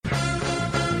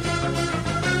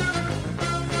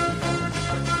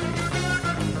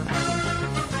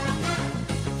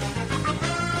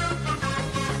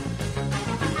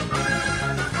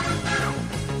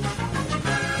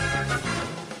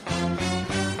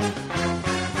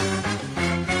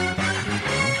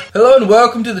Hello and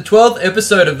welcome to the 12th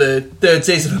episode of the third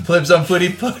season of Plebs on Footy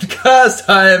podcast.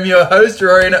 I am your host,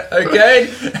 Rory O'Kane,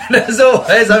 and as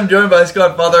always, I'm joined by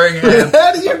Scott Fotheringham.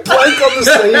 How do you blank on the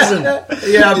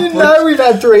season? Yeah, you know we've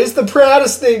had three. It's the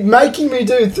proudest thing. Making me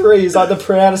do three is like the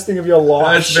proudest thing of your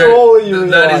life. Surely you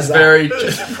realise that is very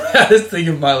the proudest thing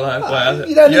of my life. Wow.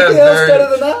 You don't think anything else better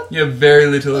than that? You have very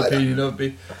little opinion of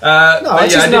me. I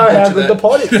just know how good the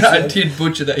pod is. I did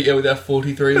butcher that, with our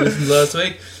 43 listens last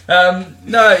week.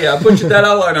 I butchered that.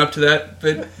 I'll own up to that.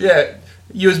 But yeah,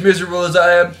 you as miserable as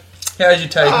I am. How's your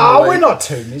take? We're not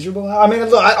too miserable. I mean,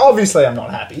 look, obviously I'm not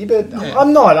happy, but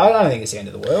I'm not. I don't think it's the end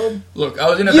of the world. Look, I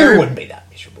was in You wouldn't be that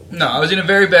miserable. No, I was in a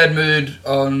very bad mood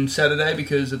on Saturday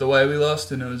because of the way we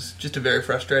lost, and it was just a very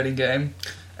frustrating game.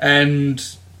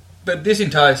 But this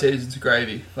entire season's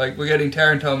gravy. Like, we're getting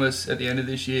Taron Thomas at the end of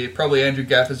this year, probably Andrew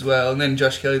Gaff as well, and then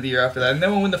Josh Kelly the year after that, and then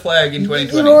we'll win the flag in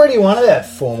 2020. You've already won about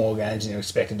 4 more games than you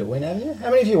expected to win, haven't you? How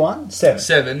many have you won? 7.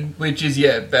 7, which is,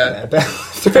 about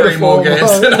 3 more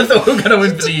games than I thought we were going to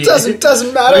win for the year.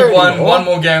 Doesn't matter. We've won one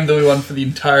more game than we won for the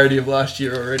entirety of last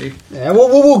year already. Yeah,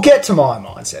 we'll get to my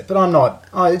mindset, but I'm not.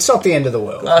 It's not the end of the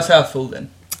world. Glass half full then.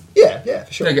 Yeah,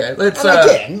 for sure. Okay, let's...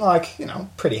 And again,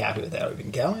 pretty happy with how we've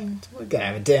been going. We're going to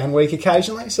have a down week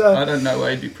occasionally, so... I don't know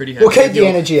why you'd be pretty happy we'll keep with the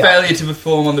energy up. Failure to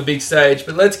perform on the big stage,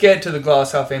 but let's get to the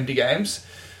glass half empty games.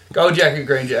 Gold jacket,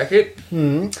 green jacket.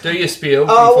 Do your spiel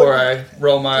before I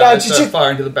roll my eyes so far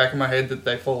into the back of my head that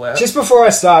they fall out. Just before I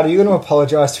start, are you going to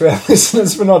apologise to our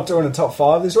listeners for not doing a top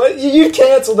 5 this week? You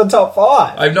cancelled the top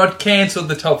 5. I've not cancelled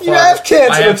the top 5. You have cancelled the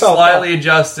top 5. I have slightly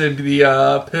adjusted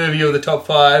the purview of the top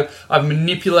 5. I've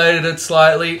manipulated it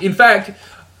slightly. In fact,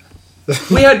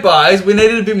 we had buys. We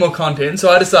needed a bit more content, so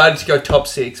I decided to go top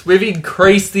 6. We've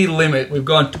increased the limit. We've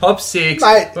gone top 6.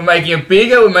 Mate. We're making it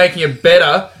bigger. We're making it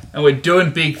better. And we're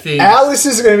doing big things. Our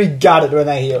listeners are going to be gutted when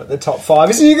they hear the top 5.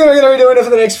 Isn't you going to be doing it for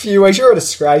the next few weeks? You're a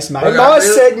disgrace, mate. Okay, my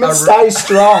segment stays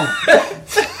strong.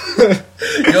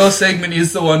 Your segment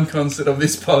is the one constant of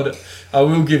this pod. I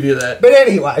will give you that. But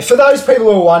anyway, for those people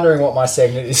who are wondering what my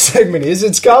segment is,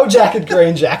 it's Gold Jacket,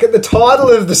 Green Jacket. The title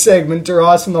of the segment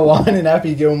derives from the line in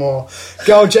Happy Gilmore,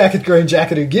 Gold Jacket, Green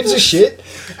Jacket, who gives a shit?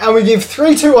 And we give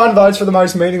 3-2-1 votes for the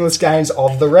most meaningless games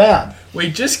of the round. We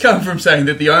just come from saying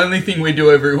that the only thing we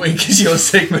do every week is your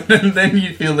segment, and then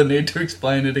you feel the need to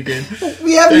explain it again.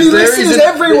 We have new listeners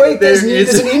every week. There's an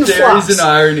influx. There is an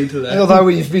irony to that. Although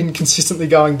we've been consistently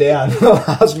going down the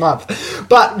last month.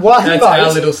 But one That's vote...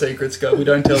 our little secret, Scott. We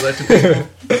don't tell that to people.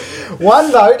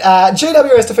 One vote.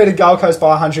 GWS defeated Gold Coast by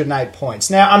 108 points.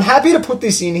 Now, I'm happy to put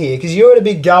this in here, because you had a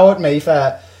big go at me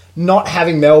for not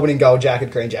having Melbourne in Gold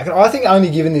Jacket, Green Jacket. I think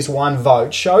only giving this one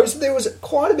vote shows that there was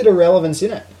quite a bit of relevance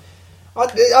in it. I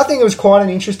think it was quite an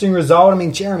interesting result. I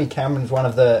mean, Jeremy Cameron's one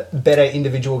of the better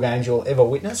individual games you'll ever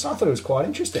witness. I thought it was quite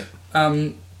interesting.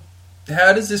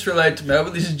 How does this relate to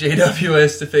Melbourne? This is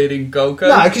GWS defeating Gold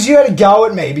Coast? No, because you had a go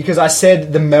at me because I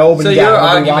said the Melbourne game. So your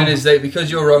argument is that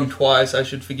because you're wrong twice, I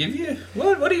should forgive you?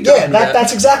 What are you talking about?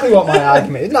 That's exactly what my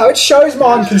argument is. No, it shows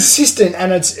I'm consistent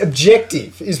and it's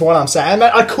objective, is what I'm saying.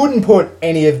 I couldn't put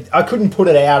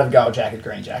it out of Gold Jacket,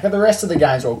 Green Jacket. The rest of the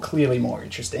games were all clearly more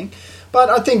interesting. But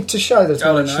I think to show that it's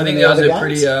more interesting. I think there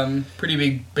was a pretty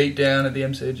big beatdown at the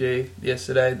MCG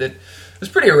yesterday that was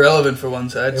pretty irrelevant for one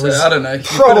side. So I don't know.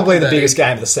 Probably the biggest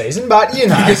game of the season, but you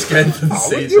know. Biggest game of the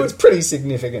season. It was pretty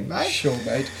significant, mate. Sure,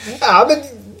 mate.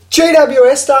 But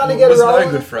GWS starting to get rolling. It was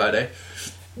no Good Friday.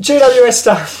 GWS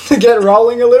starting to get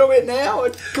rolling a little bit now.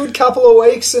 A good couple of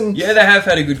weeks. Yeah, they have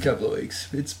had a good couple of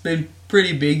weeks. It's been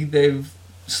pretty big. They've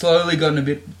slowly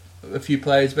gotten a few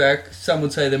players back. Some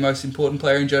would say their most important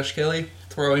player in Josh Kelly,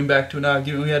 throwing back to an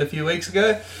argument we had a few weeks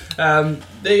ago. And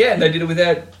they did it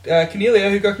without Cornelio,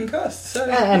 who got concussed. So,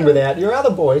 and without your other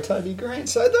boy, Toby Green.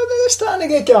 So they're starting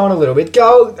to get going a little bit.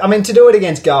 To do it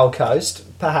against Gold Coast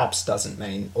perhaps doesn't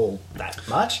mean all that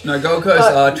much. No, Gold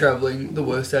Coast are travelling the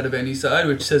worst out of any side,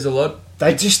 which says a lot.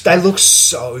 They look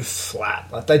so flat.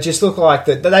 Like they just look like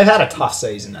they've had a tough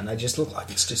season, and they just look like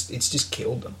it's just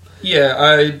killed them.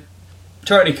 Yeah,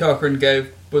 Tony Cochrane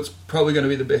gave what's probably going to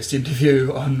be the best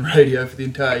interview on radio for the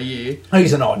entire year.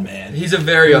 He's an odd man. He's a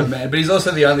very odd man, but he's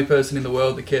also the only person in the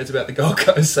world that cares about the Gold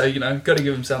Coast, so, got to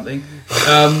give him something.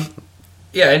 And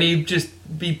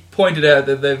he pointed out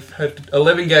that they've had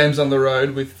 11 games on the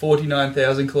road with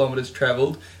 49,000 kilometres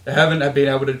travelled. They haven't been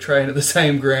able to train at the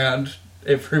same ground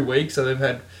every week, so they've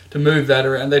had to move that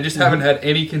around. They just haven't had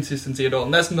any consistency at all,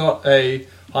 and that's not a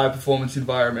high-performance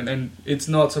environment, and it's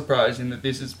not surprising that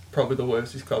this is probably the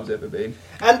worst this club's ever been,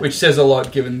 which says a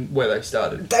lot given where they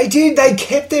started. They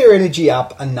kept their energy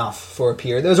up enough for a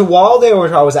period. There was a while there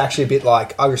where I was actually a bit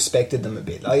like, I respected them a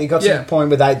bit. Like, it got to the point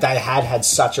where they had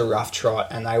such a rough trot,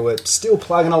 and they were still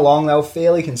plugging along. They were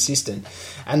fairly consistent.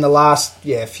 And the last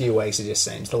few weeks, it just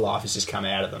seems the life has just come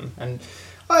out of them. And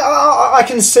I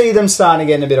can see them starting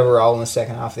to get in a bit of a roll in the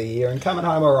second half of the year and coming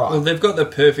home all right. Well, they've got the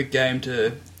perfect game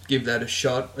to give that a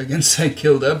shot against St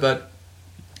Kilda, but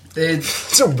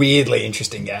it's a weirdly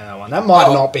interesting game, that one. That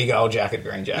might not be gold jacket,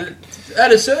 green jacket.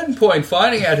 At a certain point,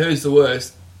 finding out who's the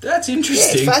worst, that's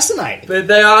interesting. Yeah, it's fascinating. But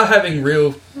they are having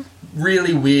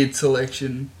really weird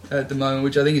selection at the moment,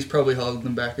 which I think is probably holding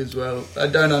them back as well. I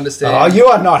don't understand. Oh, you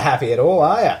are not happy at all,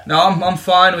 are you? No, I'm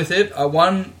fine with it. I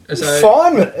won. So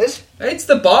fine with it? It's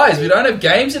the buys. We don't have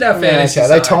games in our fantasy side.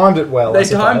 They timed it well. They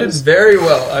timed it very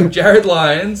well. I'm Jared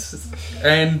Lyons,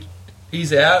 and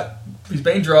he's out. He's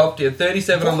been dropped. He had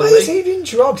 37 on the league. Why has he been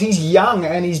dropped? He's young,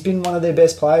 and he's been one of their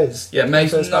best players. Yeah, it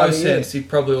makes no sense. He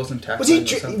probably wasn't tackling or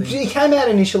something. He came out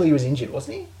initially, he was injured,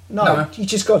 wasn't he? No, he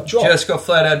just got dropped. Just got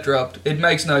flat out dropped. It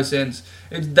makes no sense.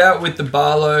 It's that with the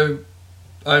Barlow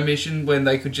omission when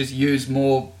they could just use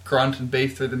more grunt and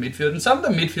beef through the midfield. And some of the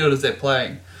midfielders they're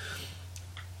playing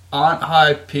aren't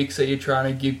high picks that you're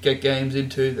trying to get games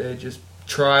into. They're just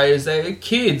tryers. They're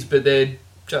kids, but they're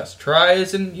just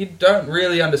tryers, and you don't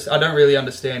really understand. I don't really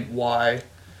understand why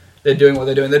they're doing what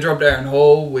they're doing. They dropped Aaron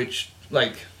Hall, which,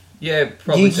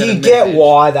 probably you get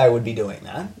why they would be doing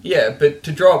that. Yeah, but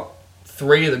to drop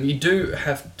 3 of them, you do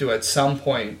have to at some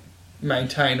point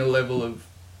maintain a level of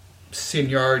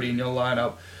seniority in your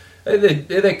lineup.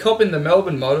 They're copping the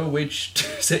Melbourne model, which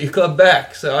set your club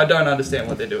back. So I don't understand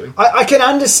what they're doing. I can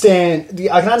understand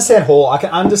Hall. I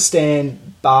can understand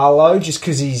Barlow just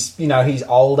because he's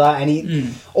older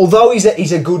and although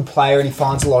he's a good player and he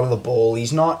finds a lot of the ball,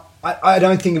 he's not. I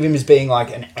don't think of him as being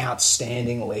like an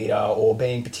outstanding leader or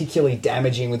being particularly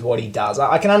damaging with what he does.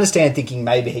 I can understand thinking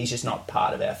maybe he's just not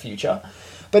part of our future.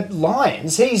 But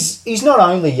Lyons, he's not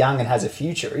only young and has a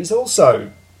future, he's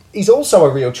also a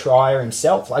real trier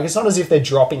himself. Like, it's not as if they're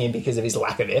dropping him because of his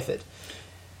lack of effort.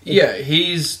 Yeah,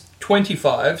 he's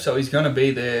 25, so he's going to be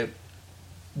there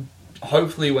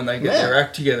hopefully when they get their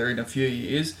act together in a few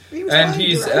years. And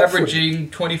he's averaging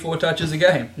 24 touches a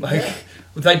game.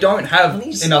 They don't have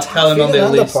enough talent on their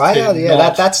list.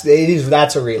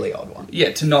 That's a really odd one.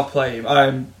 Yeah, to not play him.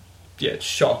 I'm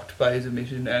shocked by his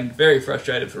omission and very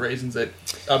frustrated for reasons that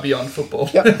are beyond football.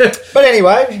 Yep. But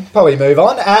anyway, probably move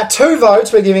on. 2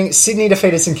 votes, we're giving Sydney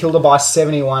defeated St Kilda by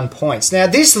 71 points. Now,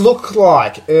 this looked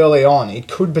like early on it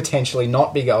could potentially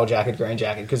not be gold jacket, green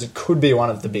jacket, because it could be one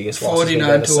of the biggest losses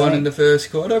 49-1 in the first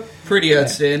quarter. Pretty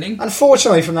outstanding.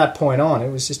 Unfortunately, from that point on,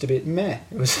 it was just a bit meh.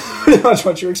 It was pretty much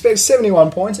what you expect. 71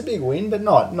 points, a big win, but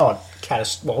not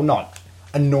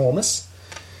enormous.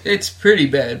 It's pretty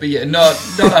bad, but not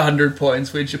 100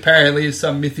 points, which apparently is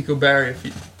some mythical barrier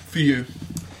for you.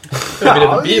 A bit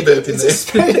of a beer burp in there.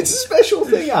 It's a special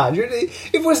thing, 100.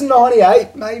 If it was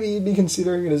 98, maybe you'd be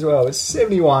considering it as well. It's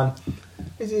 71.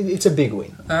 It's a big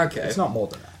win. Okay. It's not more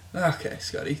than that. Okay,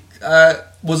 Scotty.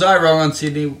 Was I wrong on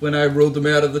Sydney when I ruled them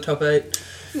out of the top 8?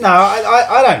 No,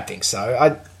 I don't think so.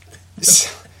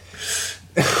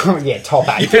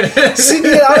 Top 8.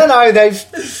 Sydney, I don't know,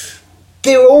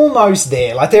 they're almost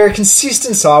there. Like, they're a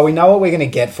consistent side. We know what we're going to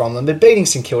get from them. But beating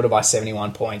St Kilda by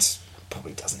 71 points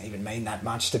probably doesn't even mean that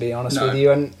much, to be honest with you.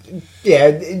 And,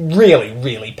 really,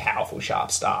 really powerful,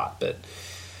 sharp start. But,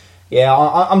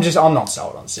 I'm not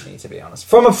sold on Sydney, to be honest.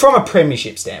 From a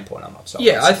premiership standpoint, I'm not sold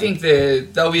on Sydney. I think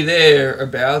they'll be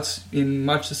thereabouts in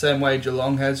much the same way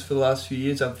Geelong has for the last few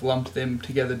years. I've lumped them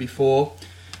together before.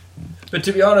 But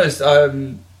to be honest,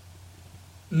 I'm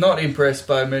not impressed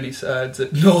by many sides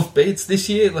that North beats this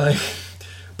year.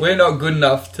 We're not good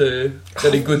enough to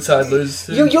let a good side lose.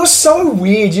 You're so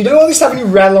weird. You do all this stuff and you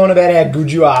rattle on about how good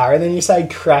you are, and then you say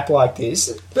crap like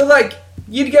this. But,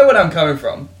 you'd get what I'm coming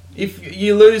from. If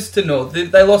you lose to North,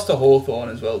 they lost to Hawthorn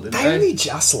as well, didn't they? They only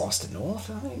just lost to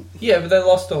North, I think. Yeah, but they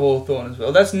lost to Hawthorn as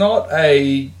well. That's not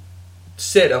a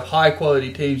set of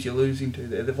high-quality teams you're losing to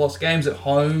there. They've lost games at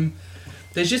home.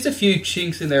 There's just a few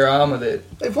chinks in their armour there.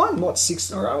 They've won,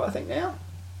 6 in a row, I think, now?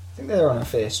 I think they're on a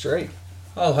fair streak.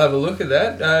 I'll have a look at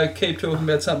that. Keep talking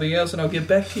about something else and I'll get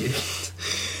back to you.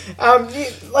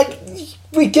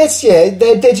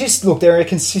 They're just, they're a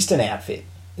consistent outfit,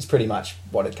 is pretty much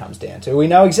what it comes down to. We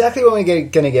know exactly what we're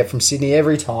going to get from Sydney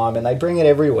every time, and they bring it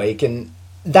every week, and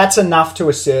that's enough to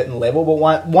a certain level,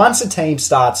 but once a team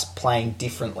starts playing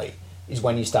differently, is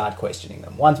when you start questioning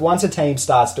them. Once a team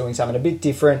starts doing something a bit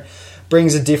different,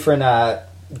 brings a different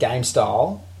game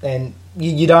style, then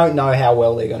you don't know how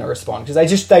well they're going to respond because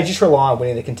they just rely on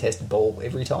winning the contested ball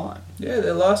every time. Yeah,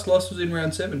 their last loss was in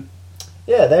round 7.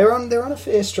 Yeah, they're on a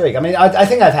fair streak. I mean, I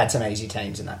think they've had some easy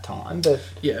teams in that time, but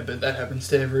yeah, but that happens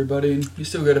to everybody, and you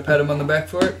still got to pat them on the back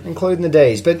for it, including the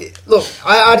D's. But look,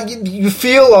 you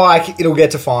feel like it'll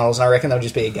get to finals, and I reckon there'll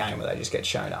just be a game where they just get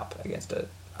shown up against a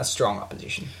strong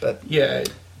opposition. But yeah,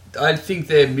 I think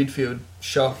their midfield,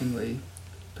 shockingly,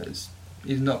 is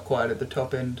not quite at the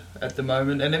top end at the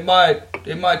moment, and it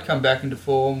might come back into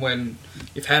form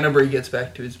if Hanbury gets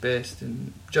back to his best,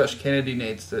 and Josh Kennedy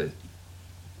needs to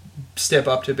step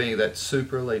up to being that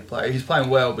super elite player. He's playing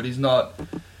well, but he's not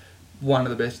one of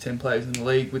the best 10 players in the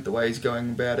league with the way he's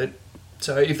going about it.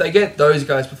 So if they get those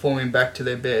guys performing back to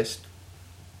their best,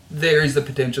 there is the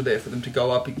potential there for them to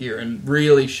go up a gear and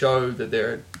really show that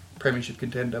they're a premiership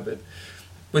contender. But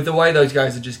with the way those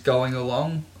guys are just going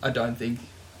along, I can't see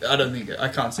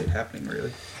it happening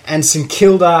really. And St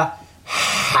Kilda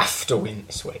have to win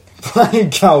this week.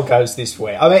 Playing Gold Coast this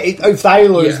week. I mean, if they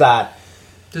lose that.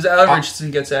 Does Alan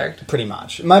Richardson get sacked? Pretty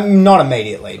much. Not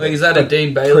immediately. Like, is that a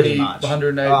Dean Bailey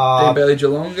 108 Dean Bailey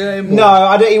Geelong game? Or?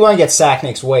 No, he won't get sacked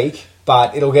next week,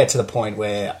 but it'll get to the point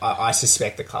where I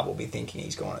suspect the club will be thinking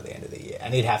he's gone at the end of the year,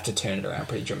 and he'd have to turn it around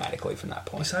pretty dramatically from that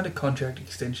point. He signed a contract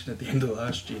extension at the end of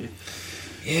last year.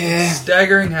 Yeah.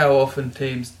 Staggering how often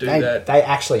teams do that. They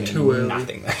actually too mean early.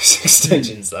 Nothing, those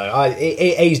extensions, though.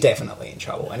 He's definitely in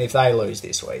trouble, and if they lose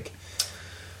this week...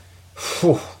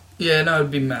 Whew. Yeah, no, it'd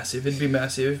be massive.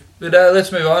 But let's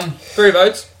move on. 3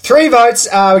 votes. 3 votes.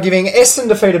 We're giving Essendon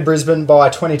defeated Brisbane by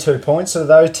 22 points. So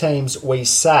those teams we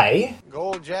say...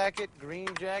 Gold jacket, green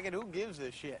jacket, who gives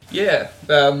a shit? Yeah.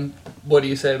 What do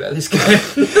you say about this game?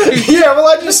 Yeah, well,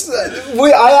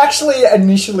 I actually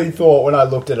initially thought when I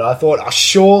looked at it, I thought,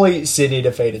 surely Sydney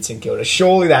defeated St Kilda.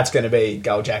 Surely that's going to be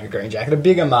gold jacket, green jacket, a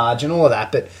bigger margin, all of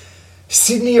that. But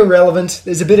Sydney irrelevant.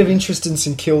 There's a bit of interest in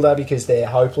St Kilda because they're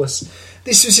hopeless.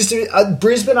 This was just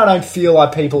Brisbane. I don't feel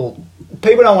like people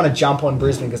don't want to jump on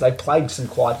Brisbane because they played some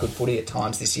quite good footy at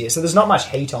times this year. So there's not much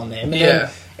heat on them. And then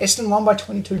Essendon won by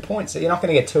 22 points, so you're not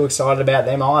going to get too excited about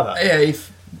them either. Yeah,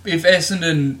 if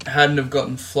Essendon hadn't have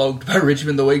gotten flogged by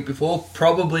Richmond the week before,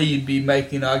 probably you'd be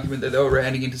making an argument that they were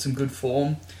rounding into some good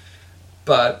form.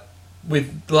 But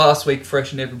with last week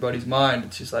fresh in everybody's mind,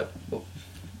 it's just like, well,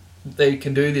 they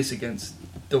can do this against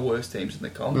the worst teams in the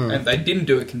comp, and they didn't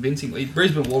do it convincingly.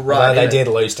 Brisbane were right. They did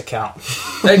lose to Carlton.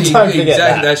 Exactly,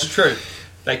 that's true.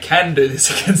 They can do this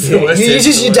against the worst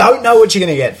teams. You don't know what you're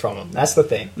going to get from them. That's the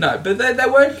thing. No, but they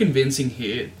weren't convincing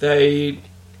here.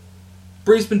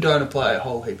 Brisbane don't apply a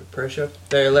whole heap of pressure.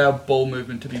 They allow ball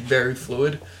movement to be very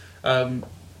fluid. Every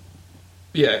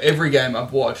game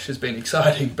I've watched has been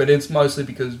exciting, but it's mostly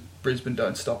because Brisbane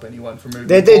don't stop anyone from moving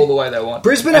the ball the way they want.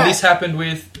 This happened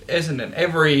with Essendon.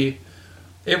 Every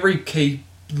key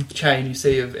chain you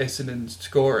see of Essendon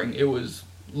scoring, it was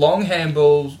long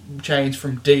handballs, chains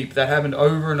from deep. That happened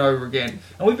over and over again.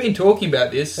 And we've been talking about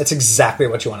this. That's exactly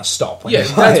what you want to stop.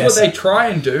 That's what they try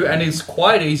and do, and it's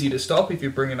quite easy to stop if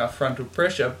you bring enough frontal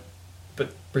pressure,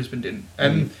 but Brisbane didn't.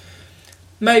 And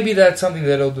maybe that's something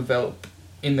that'll develop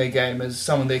in their game as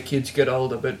some of their kids get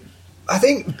older, but I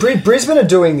think Brisbane are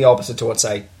doing the opposite to what,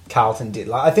 say, Carlton did.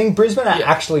 I think Brisbane are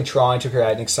actually trying to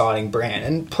create an exciting brand,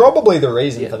 and probably the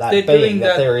reason for that being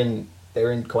that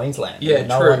they're in Queensland. Yeah,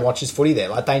 no one watches footy there.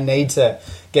 Like, they need to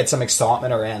get some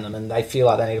excitement around them, and they feel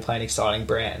like they need to play an exciting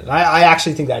brand. And I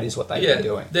actually think that is what they've been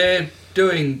doing. They're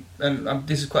doing, and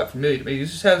this is quite familiar to me,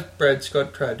 this is how Brad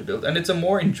Scott tried to build, and it's a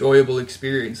more enjoyable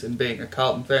experience than being a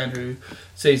Carlton fan who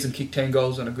sees them kick 10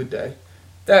 goals on a good day.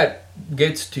 That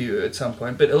gets to you at some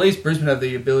point, but at least Brisbane have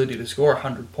the ability to score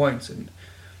 100 points and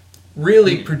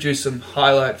really produce some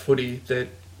highlight footy that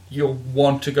you'll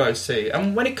want to go see.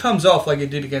 And when it comes off like it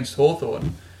did against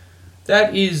Hawthorn,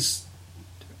 that is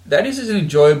as an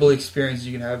enjoyable experience as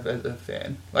you can have as a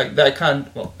fan. Like that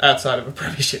outside of a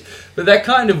premiership, but that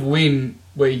kind of win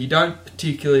where you don't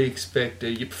particularly expect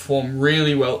it, you perform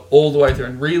really well all the way through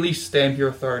and really stamp your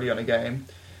authority on a game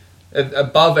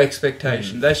above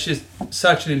expectation. That's just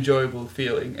such an enjoyable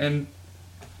feeling, and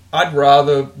I'd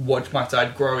rather watch my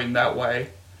side grow in that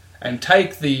way and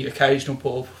take the occasional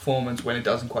poor performance when it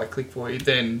doesn't quite click for you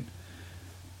than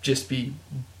just be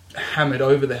hammered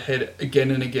over the head again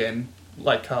and again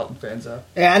like Carlton fans are.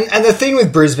 Yeah, and the thing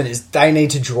with Brisbane is they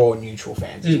need to draw neutral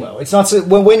fans as well. It's not so,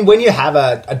 when you have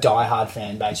a die-hard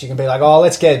fan base, you can be like, oh,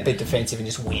 let's get a bit defensive and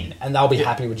just win, and they'll be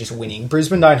happy with just winning.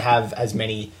 Brisbane don't have as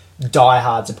many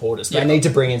die-hard supporters. They need to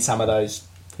bring in some of those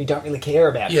who don't really care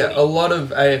about footy. A lot of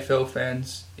AFL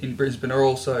fans in Brisbane are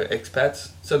also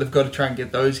expats, so they've got to try and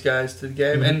get those guys to the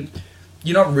game. And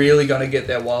you're not really going to get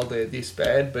there while they're this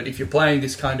bad, but if you're playing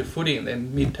this kind of footy and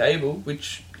then mid-table,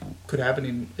 which could happen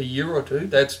in a year or two,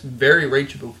 that's very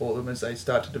reachable for them as they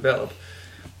start to develop,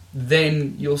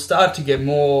 then you'll start to get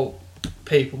more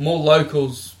people, more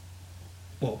locals,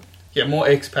 more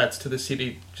expats to the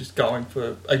city just going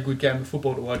for a good game of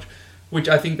football to watch, which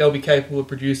I think they'll be capable of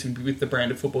producing with the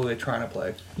brand of football they're trying to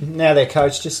play. Now their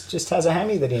coach just has a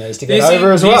hammy that he needs to get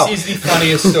over as well. This is the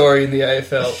funniest story in the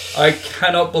AFL. I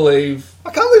cannot believe... I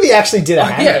can't believe he actually did a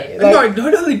hammy. Yeah,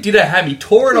 not only did a hammy,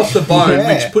 tore it off the bone,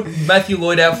 Yeah. which put Matthew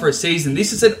Lloyd out for a season.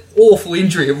 This is an awful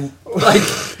injury. Like,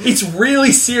 it's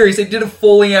really serious. They did a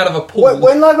falling out of a pool.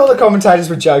 When like all the commentators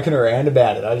were joking around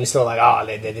about it, I just thought like, oh,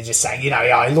 they're just saying,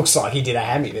 it looks like he did a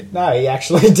hammy, but no, he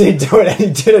actually did do it, and he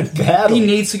did it badly. He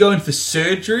needs to go in for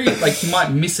surgery. Like, he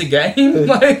might miss a game.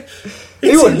 Like, He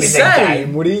it's wouldn't miss a insane.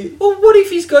 game, would he? Well, what if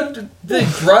he's got the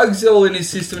drugs all in his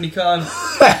system and he can't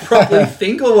properly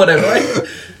think or whatever? Like,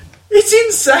 it's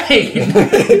insane.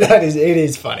 It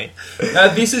is funny. Now,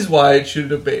 this is why it should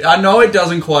have been. I know it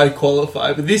doesn't quite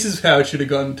qualify, but this is how it should have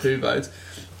gotten 2 votes.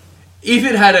 If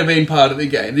it had been part of the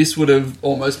game, this would have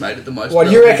almost made it the most. What,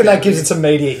 you reckon that relevant gives game. it some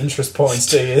media interest points,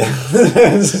 do you?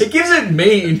 It gives it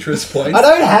me interest points. I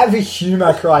don't have a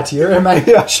humour criteria.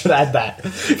 Maybe I should add that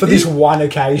for this one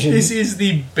occasion. This is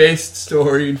the best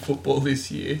story in football this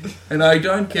year, and I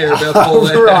don't care about Paul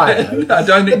Right. I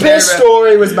don't The care best about.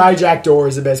 story was Jack Dorr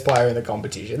is the best player in the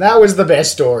competition. That was the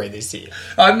best story this year.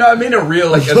 I mean a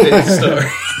real event story.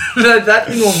 that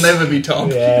thing will never be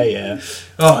topped. Yeah.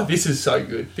 Oh, this is so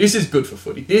good. This is good for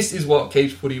footy. This is what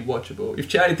keeps footy watchable.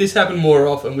 If this happened more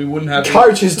often, we wouldn't have...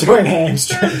 Coach is doing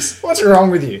hamstrings. What's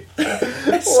wrong with you?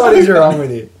 What is wrong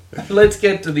with you? Let's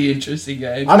get to the interesting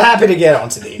game. I'm happy to get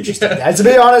onto the interesting game. To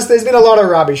be honest, there's been a lot of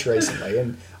rubbish recently,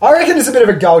 and I reckon it's a bit of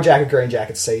a gold jacket, green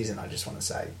jacket season, I just want to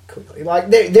say quickly.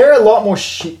 Like, there are a lot more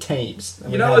shit teams. Than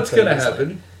You we've know had what's going to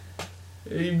previously.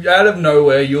 happen? Out of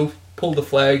nowhere, you'll pull the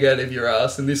flag out of your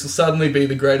ass, and this will suddenly be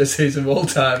the greatest season of all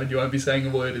time, and you won't be saying a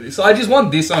word of this. So I just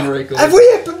want this on record. Have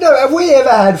we ever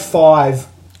had five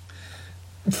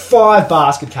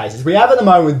basket cases? We have at the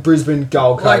moment with Brisbane,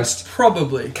 Gold Like, Coast,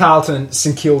 probably. Carlton,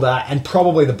 St Kilda, and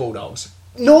probably the Bulldogs.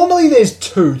 Normally there's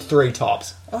 2-3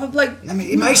 tops. Like, I mean,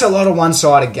 it makes a lot of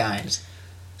one-sided games.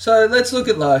 so let's look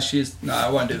at last year's... No, I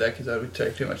won't do that because that would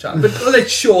take too much time. But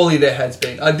surely there has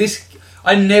been.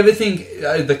 I never think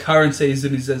the current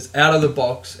season is as out of the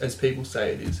box as people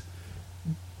say it is.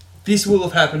 This will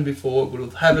have happened before. It will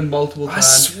have happened multiple I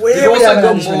times. swear We've we also haven't had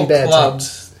got this many more bad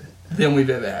clubs than we've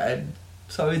ever had.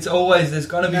 So it's always... There's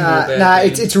going to be more bad Nah,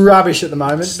 teams. it's rubbish at the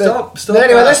moment. Stop But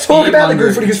anyway, let's talk about the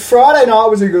good fear-mongering. footy, because Friday night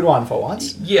was a good one for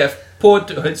once. Yeah, Port,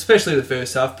 especially the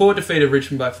first half. Port defeated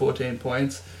Richmond by 14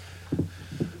 points.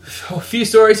 A few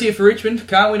stories here for Richmond.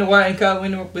 Can't win away and can't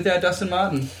win without Dustin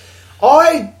Martin.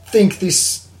 I think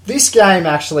this game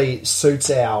actually suits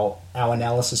our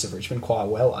analysis of Richmond quite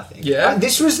well, I think. Yeah.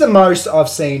 This was the most I've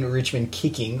seen Richmond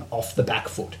kicking off the back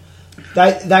foot.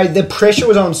 The pressure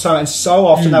was on so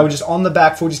often they were just on the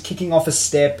back foot, just kicking off a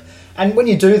step. And when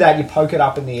you do that, you poke it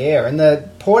up in the air. And the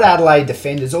Port Adelaide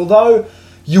defenders, although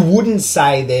you wouldn't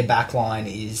say their back line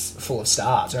is full of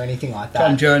stars or anything like that.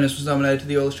 Tom Jonas was nominated to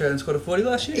the All-Australian Squad of 40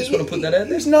 last year. Just want to put that out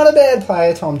there. He's not a bad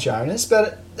player, Tom Jonas,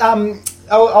 but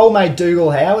old mate Dougal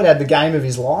Howard had the game of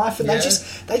his life, and Yeah.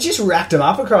 they just racked him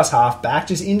up across half back,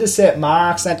 just intercept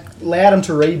marks that allowed him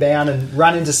to rebound and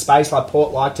run into space like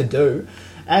Port like to do,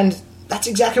 and that's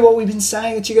exactly what we've been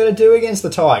saying that you got to do against the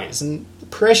Tigers. And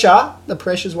the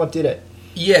pressure's what did it.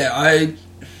 Yeah,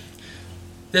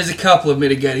 there's a couple of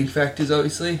mitigating factors,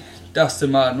 obviously.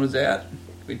 Dustin Martin was out,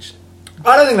 which...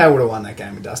 I don't think they would have won that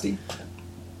game with Dusty.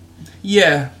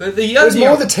 Yeah, but the It other was thing...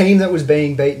 more the team that was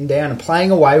being beaten down and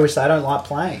playing away, which they don't like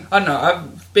playing. I don't know,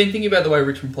 I've been thinking about the way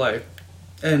Richmond play,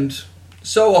 and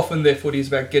so often their footy is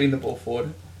about getting the ball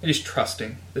forward and just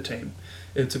trusting the team.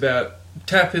 It's about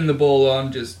tapping the ball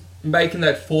on, just making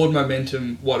that forward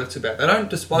momentum what it's about. They don't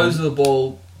dispose of the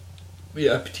ball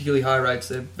at particularly high rates.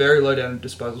 They're very low down in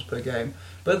disposals per game.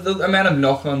 But the amount of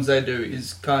knock-ons they do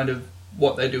is kind of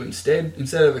what they do instead.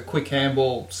 Instead of a quick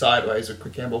handball sideways or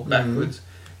quick handball backwards,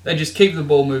 they just keep the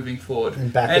ball moving forward.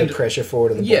 And back their pressure forward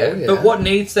to the ball. Yeah, But what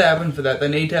needs to happen for that, they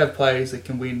need to have players that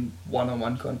can win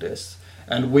one-on-one contests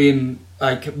and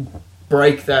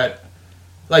break that.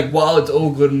 Like, while it's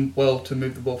all good and well to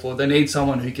move the ball forward, they need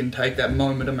someone who can take that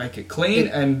moment and make it clean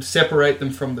and separate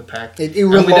them from the pack. And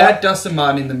without Dustin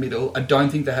Martin in the middle, I don't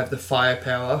think they have the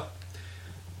firepower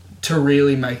to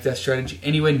really make that strategy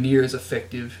anywhere near as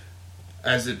effective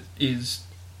as it is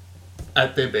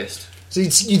at their best. So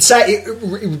you'd say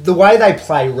the way they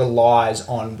play relies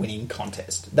on winning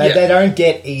contest. They don't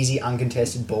get easy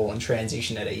uncontested ball and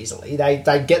transition it easily.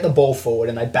 They get the ball forward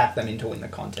and they back them in to win the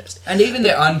contest. And even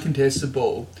their uncontested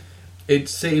ball, it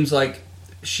seems like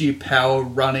sheer power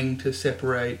running to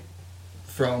separate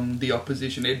from the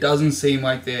opposition. It doesn't seem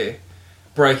like they're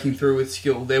breaking through with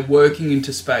skill. They're working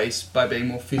into space by being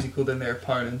more physical than their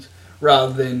opponents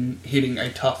rather than hitting a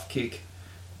tough kick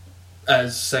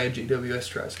as, say, a GWS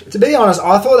tries to. To be honest,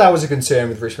 I thought that was a concern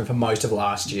with Richmond for most of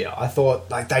last year. I thought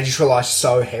they just relied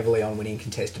so heavily on winning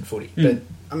contested footy. But,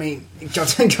 I mean, it got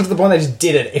to the point they just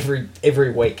did it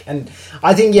every week. And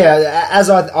I think,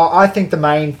 I think the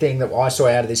main thing that I saw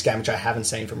out of this game, which I haven't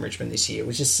seen from Richmond this year,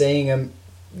 was just seeing them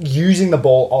using the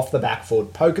ball off the back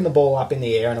foot, poking the ball up in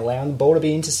the air and allowing the ball to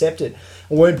be intercepted,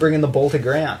 and weren't bringing the ball to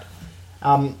ground.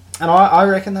 And I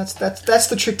reckon that's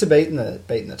the trick to beating the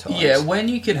Tigers. Yeah, when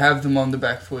you can have them on the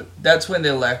back foot, that's when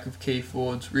their lack of key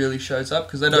forwards really shows up,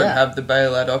 because they don't have the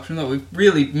bailout option that we've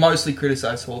really mostly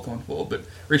criticised Hawthorn for, but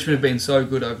Richmond have been so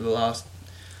good over the last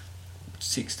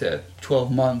 6 to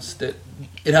 12 months that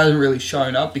it hasn't really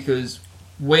shown up, because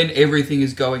when everything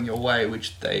is going your way,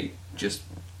 which they just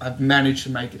have managed to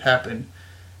make it happen,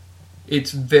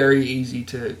 it's very easy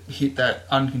to hit that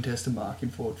uncontested mark in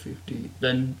forward 50,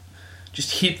 then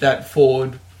just hit that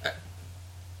forward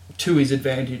to his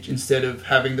advantage instead of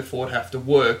having the forward have to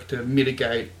work to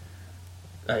mitigate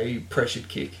a pressured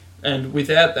kick. And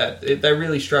without that, they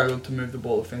really struggled to move the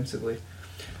ball offensively.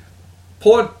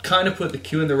 Port kind of put the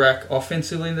cue in the rack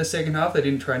offensively in the second half. They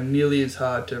didn't try nearly as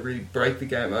hard to really break the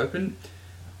game open.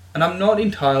 And I'm not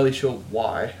entirely sure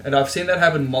why. And I've seen that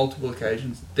happen multiple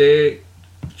occasions. Their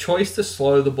choice to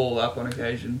slow the ball up on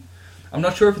occasion, I'm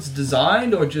not sure if it's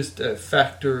designed or just a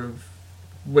factor of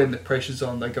when the pressure's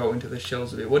on, they go into their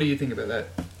shells a bit. What do you think about that?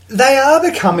 They are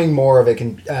becoming more of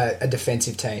a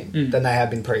defensive team than they have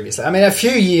been previously. I mean, a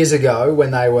few years ago, when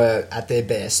they were at their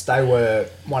best, they were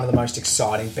one of the most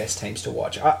exciting, best teams to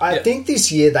watch. I think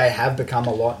this year they have become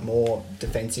a lot more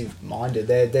defensive-minded.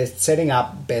 They're setting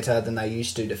up better than they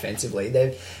used to defensively.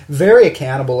 They're very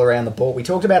accountable around the ball. We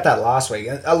talked about that last week.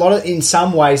 In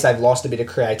some ways, they've lost a bit of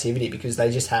creativity because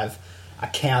they just have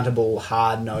accountable,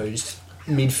 hard-nosed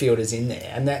midfielders in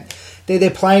there, and that they're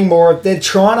playing more. They're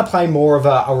trying to play more of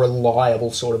a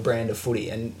reliable sort of brand of footy,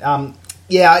 and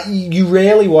you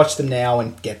rarely watch them now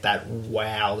and get that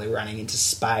wow. They're running into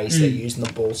space. They're using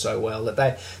the ball so well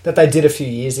that they did a few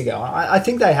years ago. I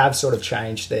think they have sort of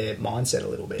changed their mindset a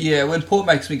little bit. Yeah, when Port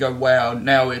makes me go wow,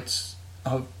 now it's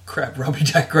crap. Robbie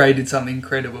Jack Gray did something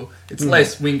incredible. It's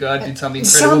less Wingard did something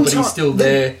incredible, but he's still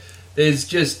there. There's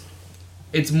just.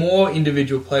 It's more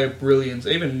individual player brilliance.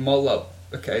 Even Mollop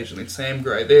occasionally, Sam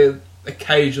Gray, they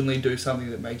occasionally do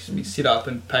something that makes me sit up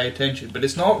and pay attention. But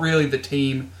it's not really the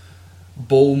team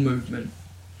ball movement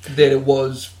that it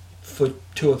was for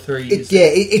 2 or 3 years.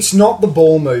 It's not the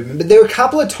ball movement. But there were a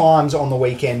couple of times on the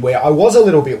weekend where I was a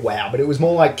little bit wow, but it was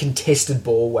more like contested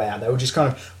ball wow. They were just kind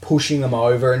of pushing them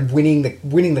over and winning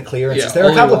the clearances. Yeah, there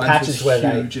were a couple of patches where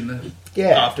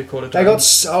after quarter time. They got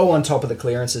so on top of the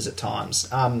clearances at times,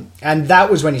 and that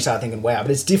was when you start thinking, "Wow!"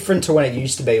 But it's different to when it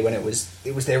used to be when it was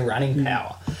their running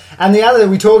power. And the other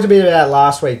we talked a bit about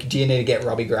last week. Do you need to get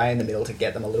Robbie Gray in the middle to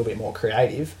get them a little bit more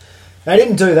creative? They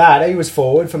didn't do that. He was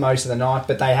forward for most of the night,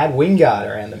 but they had Wingard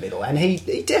around the middle, and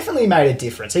he definitely made a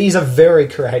difference. He's a very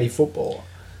creative footballer.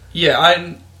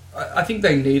 Yeah, I think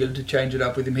they needed to change it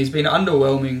up with him. He's been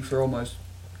underwhelming for almost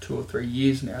 2 or 3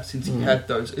 years now since he had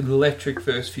those electric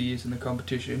first few years in the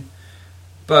competition.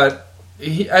 But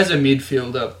as a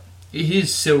midfielder,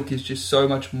 his silk is just so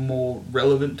much more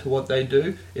relevant to what they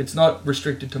do. It's not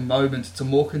restricted to moments. It's a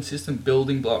more consistent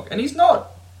building block. And he's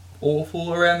not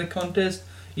awful around the contest.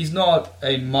 He's not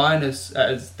a minus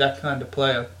as that kind of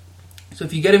player. So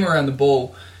if you get him around the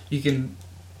ball, you can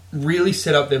really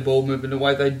set up their ball movement in a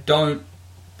way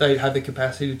they have the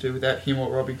capacity to do without him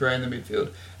or Robbie Gray in the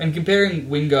midfield. And comparing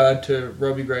Wingard to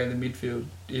Robbie Gray in the midfield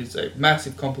is a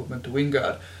massive compliment to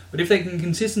Wingard. But if they can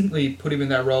consistently put him in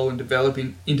that role and develop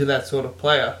him into that sort of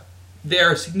player,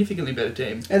 they're a significantly better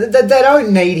team. And they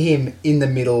don't need him in the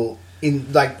middle,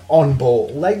 on ball.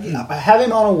 Have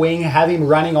him on a wing, have him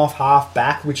running off half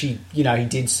back, which he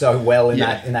did so well in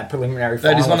that preliminary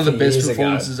final. That is one of the best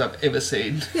performances I've ever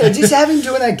seen. Yeah, just have him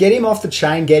doing that. Get him off the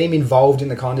chain. Get him involved in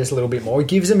the contest a little bit more. It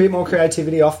gives him a bit more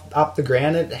creativity up the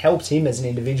ground. It helps him as an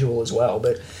individual as well.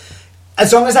 But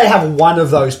as long as they have one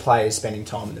of those players spending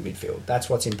time in the midfield, that's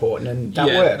what's important, and that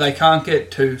works. They can't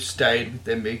get too staid with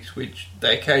their mix, which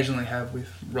they occasionally have with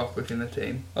Rockcliffe in the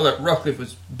team. Although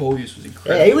Rockcliffe ball use was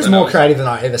incredible. Yeah, he was more creative than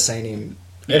I ever seen him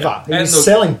ever. He And was look,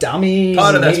 selling dummies.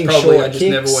 Part of and that's hitting probably short I just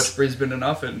kicks. never watched Brisbane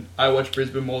enough, and I watch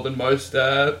Brisbane more than most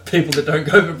people that don't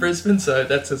go for Brisbane, so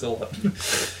that says a lot.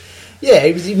 Yeah,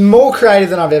 he was more creative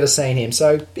than I've ever seen him.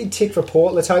 So, big tick for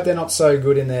Port. Let's hope they're not so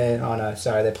good in their... Oh, no,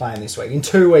 sorry, they're playing this week. In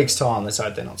 2 weeks' time, let's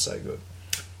hope they're not so good.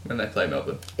 When they play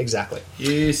Melbourne. Exactly.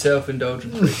 You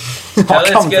self-indulgent prick. Now I'll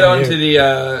let's come get from on you. to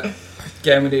the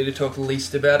game we need to talk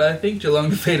least about, I think.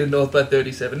 Geelong defeated North by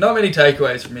 37. Not many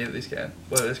takeaways from either this game.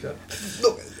 What have got?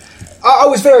 Look, I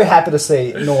was very happy to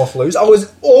see North lose. I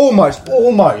was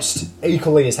almost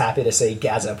equally as happy to see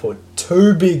Gazza put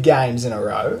 2 big games in a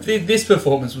row. This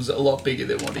performance was a lot bigger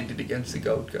than what he did against the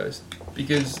Gold Coast.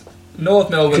 Because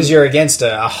North Melbourne... Because you're against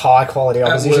a high-quality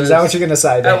opposition. Is that what you're going to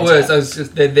say, Ben? At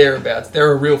worst, they're thereabouts.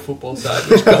 They're a real football side,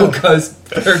 which Gold Coast,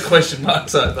 there are question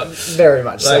marks over. Very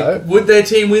much so. Would their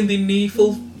team win the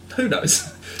NEAFL? Who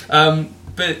knows?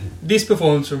 But this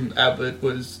performance from Ablett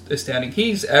was astounding.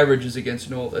 His averages against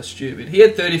North are stupid. He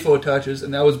had 34 touches,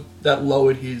 and that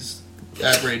lowered his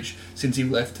average since he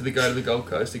left to go to the Gold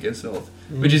Coast against North,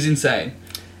 which is insane.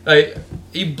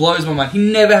 He blows my mind.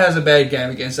 He never has a bad game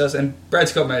against us, and Brad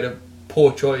Scott made a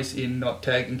poor choice in not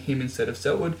tagging him instead of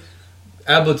Selwood.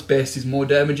 Ablett's best is more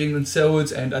damaging than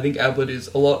Selwood's, and I think Ablett is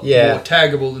a lot more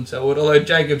taggable than Selwood, although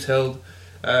Jacobs held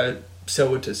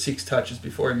Selwood to 6 touches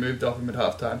before he moved off him at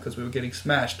halftime because we were getting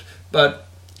smashed. But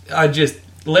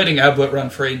letting Ablett run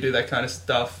free and do that kind of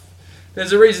stuff,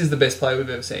 there's a reason he's the best player we've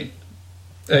ever seen.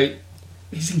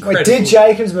 He's incredible. Wait, did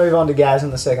Jacobs move on to Gaz in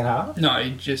the second half? No,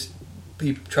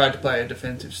 he tried to play a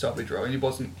defensive stoppage role, and he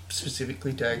wasn't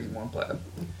specifically tagging one player.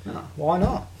 No, why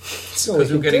not? Because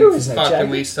we were getting fucked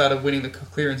and we started winning the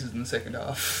clearances in the second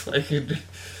half.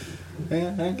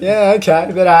 Yeah,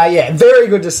 okay. But very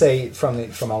good to see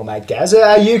from old mate Gaz.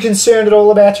 Are you concerned at all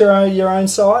about your own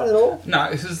side at all? No,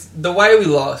 because the way we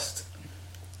lost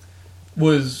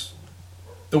was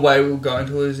the way we were going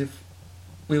to lose if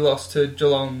we lost to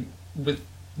Geelong with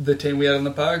the team we had on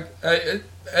the park.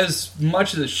 As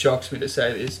much as it shocks me to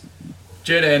say this,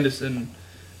 Jed Anderson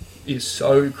is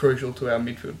so crucial to our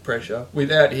midfield pressure.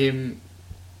 Without him,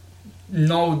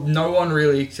 no one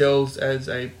really excels as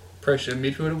a pressure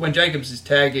midfielder. When Jacobs is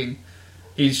tagging,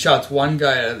 he shuts one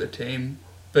guy out of the team,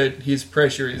 but his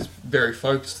pressure is very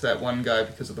focused to that one guy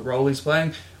because of the role he's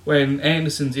playing. When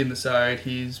Anderson's in the side,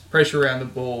 his pressure around the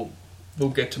ball will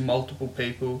get to multiple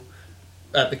people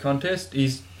at the contest. He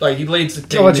leads the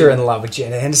team. God, you're in love with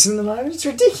Jed Anderson at the moment. It's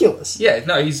ridiculous. Yeah,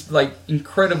 no, he's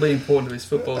incredibly important to his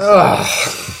football side.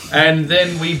 And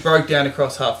then we broke down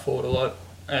across half forward a lot,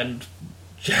 and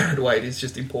Jared Wade is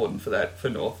just important for that for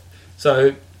North.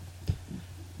 So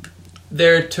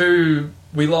there are 2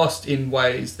 we lost in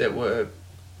ways that were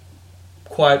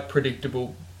quite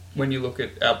predictable when you look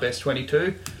at our best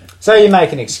 22. So you're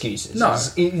making excuses. No.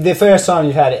 It's the first time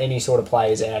you've had any sort of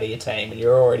players out of your team, and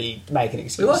you're already making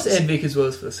excuses. We lost Ed Vickers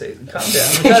Willis for the season. Calm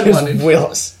down. We've had one in.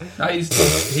 Willis. No,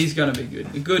 he's going to be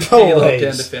good. A good Please.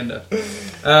 lockdown defender.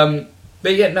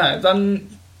 But yeah, no,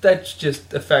 that's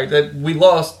just a fact that we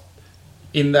lost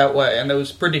in that way, and it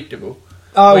was predictable.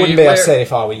 I wouldn't be upset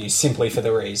if I were you, simply for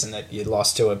the reason that you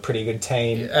lost to a pretty good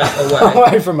team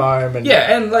away from home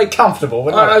and comfortable.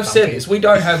 But I've said this: we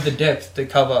don't have the depth to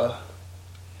cover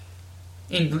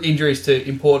injuries to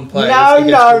important players.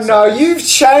 No. You've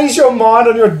changed your mind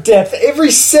on your depth. Every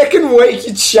second week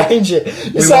you change it.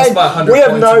 You're saying lost by 100 we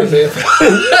have points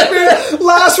no.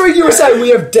 Last week you were saying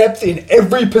we have depth in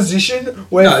every position.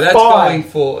 We're that's fine. going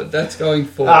forward. That's going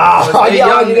forward.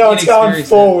 It's going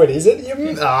forward, is it?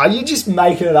 You're just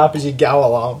making it up as you go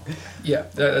along. Yeah,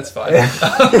 that's fine.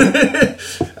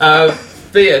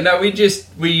 But yeah, no,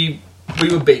 we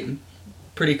were beaten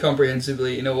pretty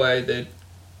comprehensively in a way that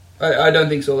I don't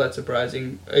think it's all that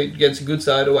surprising against a good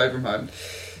side away from home.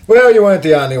 Well, you weren't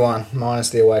the only one,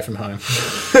 minus the away from home.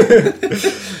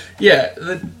 Yeah.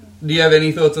 Do you have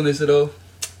any thoughts on this at all?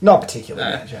 Not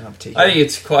particularly, not particularly. I think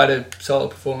it's quite a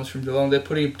solid performance from Geelong. They're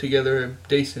putting together a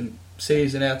decent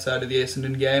season outside of the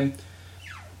Essendon game.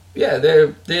 Yeah,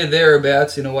 they're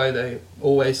thereabouts in a way they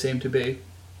always seem to be.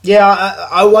 Yeah,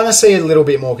 I want to see a little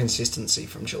bit more consistency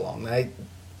from Geelong.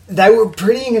 They were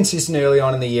pretty inconsistent early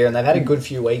on in the year, and they've had a good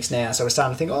few weeks now, so we're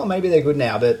starting to think, maybe they're good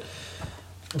now, but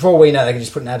for all we know, they can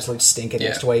just put an absolute stinker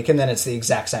next week, and then it's the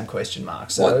exact same question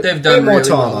mark. So what they've done more really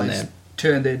time well on is them.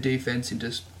 turn their defence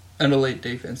into an elite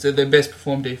defence. They're their best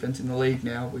performed defence in the league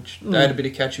now, which they had a bit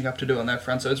of catching up to do on that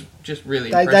front, so it's just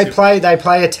really impressive. They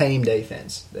play a team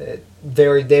defence.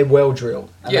 They're well drilled.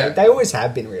 And they always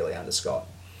have been really under Scott.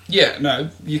 Yeah, no,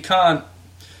 you can't.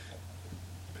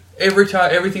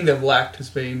 Everything they've lacked has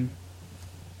been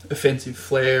offensive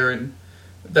flair, and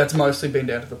that's mostly been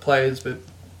down to the players, but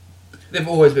they've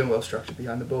always been well structured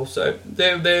behind the ball. So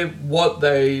they're what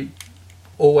they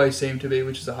always seem to be,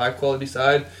 which is a high quality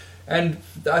side. And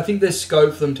I think there's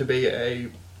scope for them to be a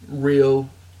real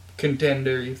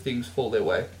contender if things fall their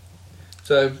way.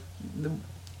 So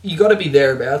you got to be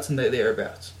thereabouts, and they're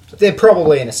thereabouts. So, They're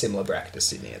probably in a similar bracket to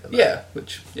Sydney at the moment. yeah,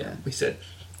 which we said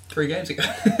 3 games ago.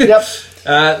 Yep.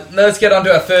 Let's get on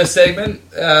to our first segment.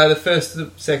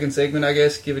 The second segment, I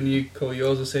guess, given you call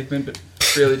yours a segment, but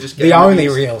really just The only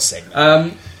real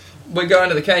segment. We're going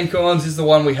to the Cane Corns. This is the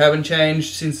one we haven't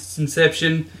changed since its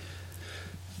inception.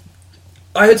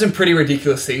 I heard some pretty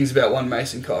ridiculous things about one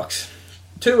Mason Cox.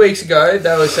 2 weeks ago,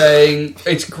 they were saying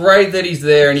it's great that he's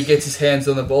there and he gets his hands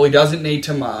on the ball. He doesn't need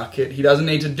to mark it. He doesn't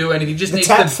need to do anything. He just needs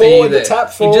to be there.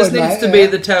 He just needs to be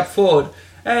the tap forward.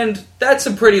 And that's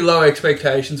some pretty low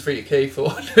expectations for your key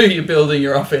forward who you're building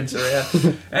your offense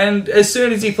around. And as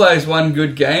soon as he plays one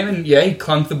good game, and he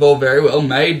clunked the ball very well,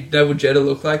 made Neville Jetta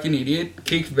look like an idiot,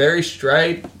 kicked very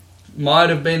straight, might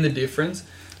have been the difference.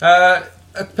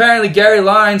 Apparently Gary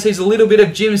Lyons sees a little bit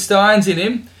of Jim Steins in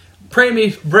him.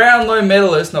 Brownlow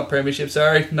medalist, not premiership,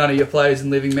 sorry. None of your players in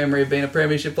living memory have been a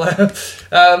premiership player.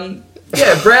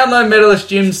 Brownlow medalist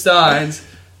Jim Steins.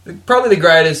 Probably the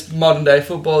greatest modern day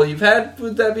footballer you've had,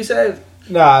 would that be said?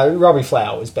 No, Robbie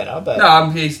Flower was better, but... No,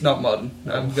 he's not modern.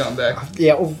 I'm going back.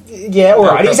 Yeah, all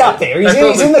right, he's up there.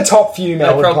 He's in the top few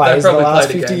Melbourne players in the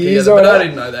last 50 years. Together, but I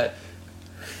didn't know that.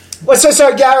 Well,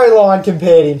 so Gary Lyon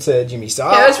compared him to Jimmy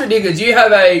Steins. Yeah, that's ridiculous. You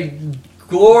have a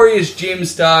glorious Jim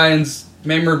Steins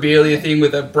memorabilia thing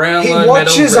with a Brownlow medal. He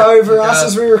watches over us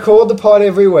as we record the pod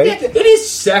every week. Yeah, it is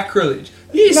sacrilege.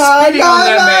 You're spitting on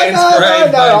that man's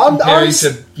grave by comparing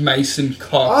to Mason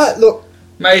Cox. Look,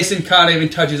 Mason can't even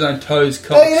touch his own toes,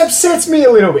 Cox. It upsets me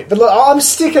a little bit, but look, I'm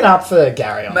sticking up for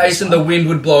Gary on Mason, the wind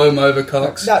would blow him over,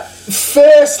 Cox. No,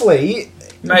 firstly...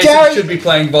 Mason should be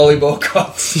playing volleyball,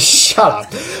 Cox. Shut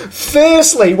up.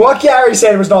 Firstly, what Gary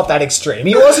said was not that extreme.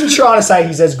 He wasn't trying to say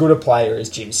he's as good a player as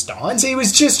Jim Steins. He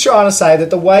was just trying to say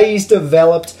that the way he's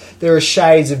developed, there are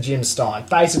shades of Jim Steins.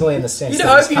 Basically in the sense You'd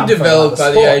that hope you developed by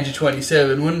the age of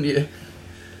 27, wouldn't you?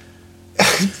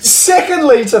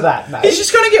 Secondly to that, mate. It's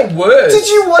just going to get worse. Did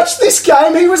you watch this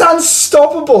game? He was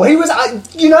unstoppable. He was...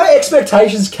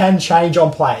 expectations can change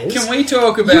on players. Can we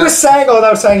talk about... You were saying, they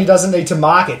were saying he doesn't need to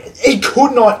mark it. He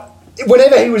could not...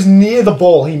 Whenever he was near the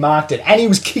ball, he marked it. And he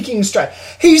was kicking straight.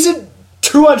 He's at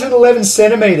 211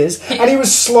 centimetres, and he was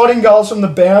slotting goals from the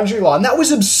boundary line. That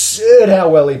was absurd how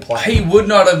well he played. He would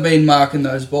not have been marking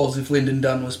those balls if Lyndon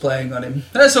Dunn was playing on him.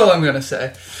 That's all I'm going to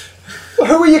say.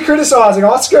 Who are you criticising,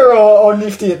 Oscar or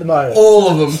Nifty at the moment? All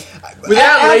of them.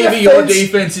 Without Levy, your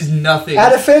defence is nothing. Our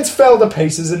defence fell to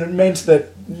pieces, and it meant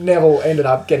that Neville ended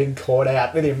up getting caught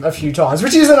out with him a few times,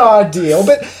 which isn't ideal,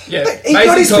 but he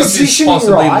got his positioning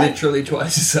right. Literally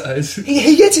twice his size.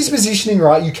 He gets his positioning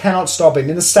right. You cannot stop him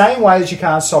in the same way that you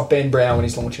can't stop Ben Brown when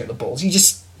he's launching at the balls. He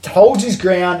just holds his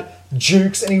ground,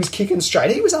 jukes, and he was kicking straight.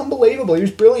 He was unbelievable. He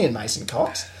was brilliant, Mason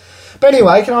Cox. But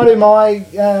anyway, can I do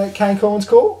my Cane Corns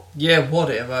call? Yeah,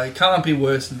 whatever. It can't be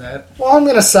worse than that. Well, I'm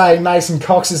going to say Mason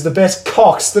Cox is the best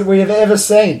Cox that we have ever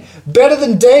seen. Better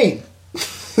than Dean.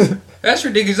 That's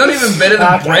ridiculous. He's not even better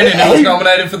than Brennan, who was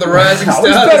nominated for the Rising Star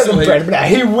he's better this than week. Brennan, but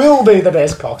he will be the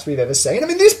best Cox we've ever seen. I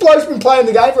mean, this bloke's been playing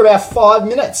the game for about 5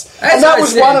 minutes. And that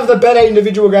was one of the better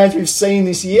individual games we've seen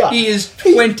this year. He is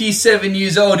 27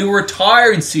 years old. He'll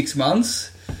retire in 6 months.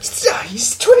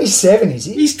 He's 27, is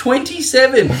he? He's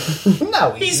 27.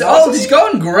 No, he's old. He's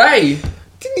gone grey.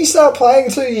 Didn't he start playing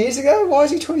 2 years ago? Why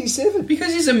is he 27?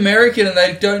 Because he's American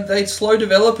and they slow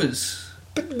developers.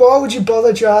 But why would you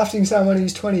bother drafting someone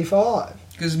who's 25?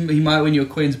 Because he might win you a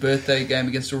Queen's birthday game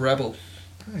against a rebel.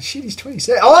 Oh, shit, he's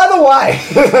 27. Either way,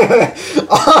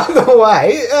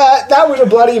 that was a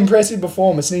bloody impressive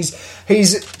performance, and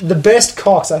he's the best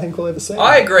Cox I think we'll ever see.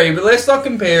 I agree, but let's not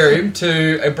compare him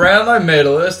to a Brownlow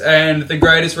medalist and the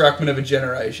greatest ruckman of a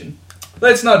generation.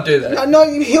 Let's not do that. No,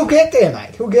 he'll get there,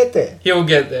 mate. He'll get there. He'll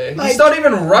get there. Mate, he's not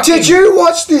even rucking. Did you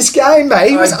watch this game, mate?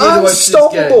 He was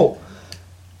unstoppable.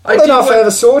 I don't know if I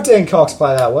ever saw Dan Cox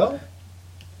play that well.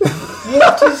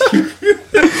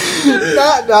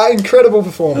 No, incredible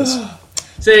performance.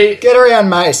 See, get around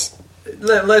Mace.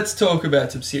 Let's talk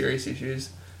about some serious issues,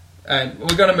 and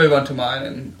we're going to move on to mine.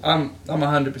 And I'm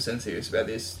 100% serious about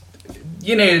this.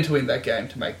 You needed to win that game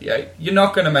to make the 8. You're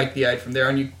not going to make the 8 from there,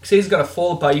 and your season's going to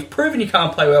fall apart. You've proven you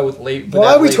can't play well with Lee.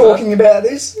 Why are we talking about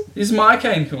this? This is my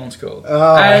Cane Corns call.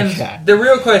 Oh, and okay. The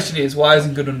real question is, why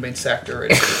hasn't Goodwin been sacked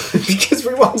already? Because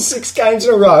we won 6 games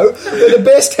in a row. We're the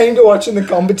best team to watch in the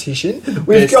competition.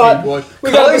 We've got a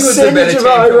percentage of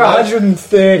over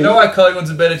 130. You know why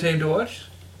Collingwood's a better team to watch?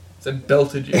 They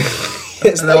belted you.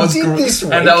 Yes, And that was they did this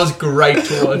week. and that was great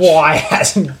to watch. Why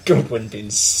hasn't Goodwin been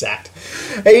sacked?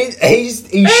 He's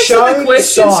Answer shown the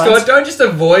question, signs. Scott. Don't just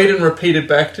avoid and repeat it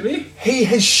back to me. He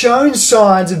has shown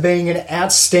signs of being an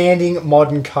outstanding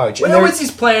modern coach. Where was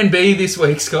his plan B this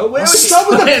week, Scott? Where was his Stop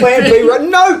with the plan B. Right?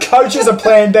 No coach has a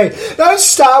plan B. Don't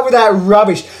start with that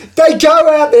rubbish. They go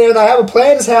out there and they have a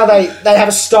plan as how they have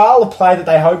a style of play that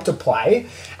they hope to play.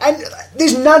 And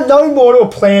there's no more to a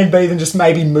plan B than just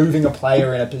maybe moving a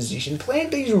player in a position. Plan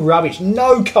B is rubbish.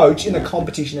 No coach in the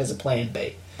competition has a plan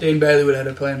B. Dean Bailey would have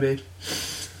had a plan B.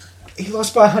 He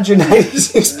lost by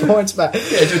 186 points, mate.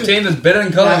 Yeah, to a team that's better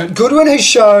than Collingwood. Goodwin has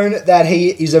shown that he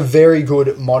is a very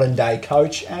good modern-day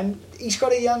coach, and he's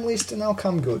got a young list, and they'll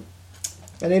come good.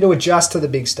 They need to adjust to the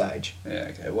big stage.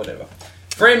 Yeah, okay, whatever.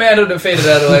 Fremantle defeated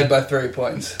Adelaide by 3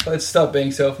 points. Let's stop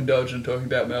being self-indulgent and talking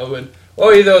about Melbourne.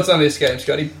 What are your thoughts on this game,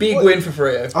 Scotty? Big win for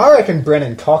Freo. I reckon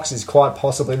Brennan Cox is quite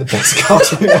possibly the best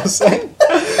coach we've ever seen.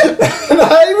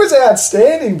 He was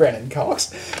outstanding, Brennan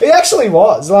Cox. He actually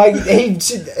was. Like, he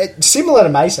similar to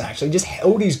Mason, actually, just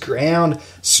held his ground,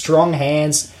 strong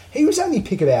hands. He was only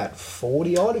pick about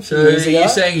 40-odd a few years ago. You're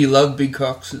saying you love big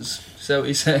Coxes? Is that what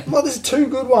you're saying? Well, there's two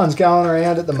good ones going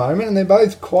around at the moment, and they're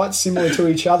both quite similar to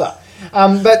each other.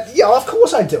 But, yeah, of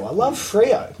course I do. I love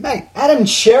Freo. Mate, Adam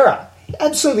Shearer.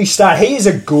 Absolutely start. He is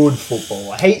a good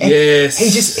footballer. Yes.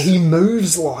 He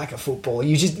moves like a footballer.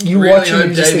 You Really watch him. hope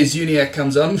And you Davies think, Uniac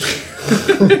comes on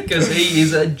because he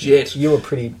is a jet. you were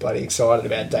pretty bloody excited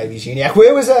about Davies Uniac.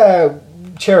 Where was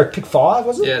Cherrick pick 5?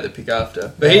 Was it? Yeah, the pick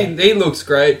after, but he looks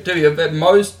great. Do you? But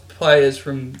most players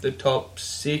from the top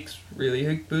 6 really.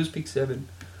 Who was pick 7?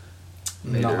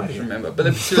 No I idea. remember. But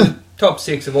the top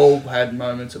 6 have all had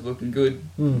moments of looking good.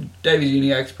 Mm. Davies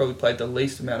Uniac's probably played the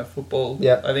least amount of football.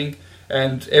 Yep. I think.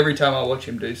 And every time I watch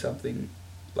him do something,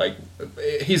 like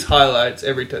his highlights,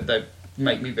 every time they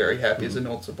make me very happy as a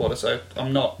North supporter. So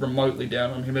I'm not remotely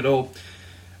down on him at all.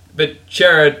 But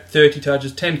Shearer, 30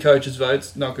 touches, 10 coaches'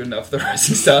 votes, not good enough for the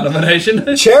Rising Star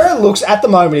nomination. Shearer looks, at the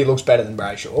moment, he looks better than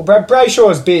Brayshaw.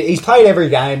 Brayshaw's he's played every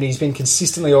game, and he's been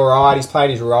consistently alright, he's played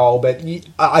his role, but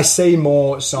I see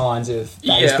more signs of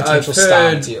that as potential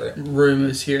star material.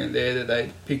 Rumours here and there that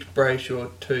they picked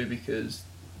Brayshaw too because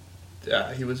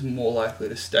he was more likely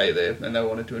to stay there, and they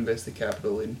wanted to invest the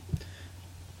capital in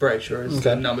Brayshaw as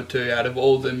the number 2 out of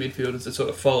all the midfielders that sort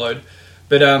of followed.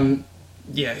 But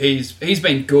yeah, he's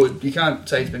been good. You can't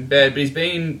say he's been bad, but he's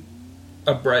been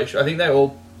a Brayshaw. I think they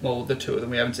all, well, the two of them,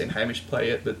 we haven't seen Hamish play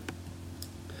yet, but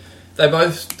they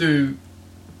both do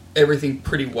everything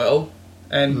pretty well.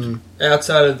 And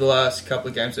outside of the last couple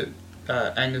of games that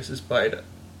Angus has played,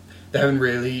 they haven't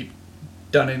really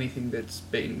done anything that's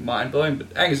been mind-blowing.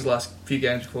 But Angus' last few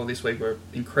games before this week were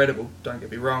incredible, don't get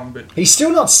me wrong. But He's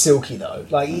still not silky, though.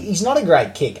 Like, he's not a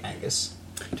great kick, Angus.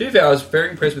 to be fair, I was very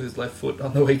impressed with his left foot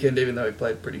on the weekend, even though he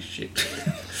played pretty shit.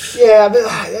 Yeah,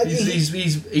 but...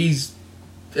 he's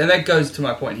and that goes to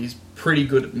my point. He's pretty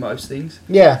good at most things.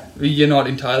 Yeah. You're not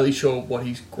entirely sure what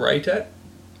he's great at,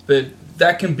 but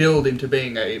that can build into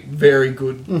being a very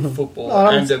good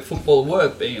footballer and a footballer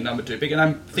worth being a number 2 pick. And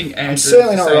I think I'm Andrew's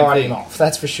certainly the not same writing thing. him off,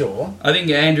 that's for sure. I think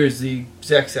Andrew's the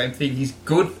exact same thing. He's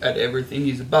good at everything.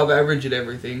 He's above average at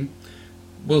everything.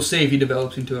 We'll see if he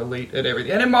develops into elite at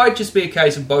everything. And it might just be a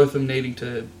case of both of them needing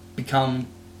to become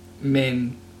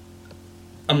men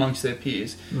amongst their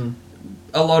peers.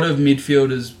 A lot of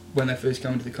midfielders, when they first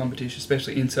come into the competition,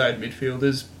 especially inside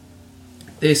midfielders,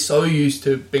 they're so used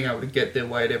to being able to get their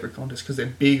way at every contest because they're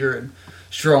bigger and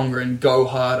stronger and go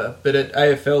harder. But at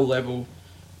AFL level,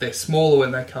 they're smaller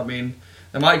when they come in.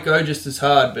 They might go just as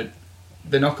hard, but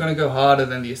they're not going to go harder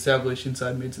than the established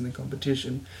inside mids in the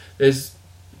competition.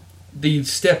 The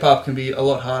step up can be a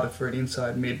lot harder for an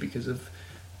inside mid because of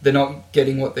they're not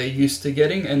getting what they're used to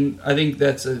getting, and I think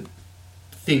that's a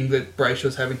thing that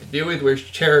Brayshaw's having to deal with, whereas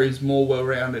Cherry is more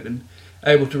well-rounded and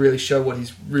able to really show what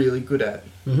he's really good at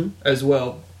as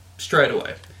well straight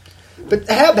away. But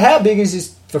how big is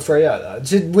this for Freo, though?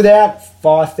 Just without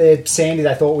Fife there, Sandy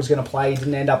they thought was going to play,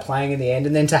 didn't end up playing in the end,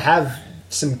 and then to have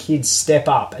some kids step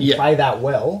up and play that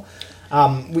well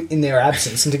in their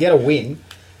absence and to get a win...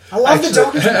 I love the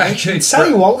Dockers.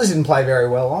 Sonny Walters didn't play very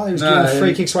well. He was giving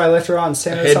free kicks away left, right, and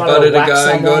centre. Headbutted a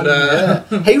guy and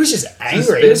got... He was just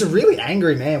angry. He was a really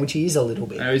angry man, which he is a little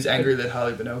bit. No, he's angry that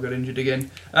Harley Bennell got injured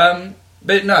again.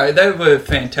 But no, they were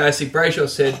fantastic. Brayshaw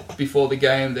said before the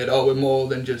game that, we're more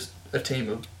than just a team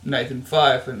of Nathan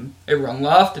Fife, and everyone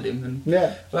laughed at him. And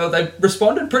well, they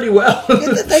responded pretty well.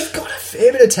 They've got a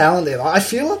fair bit of talent there. I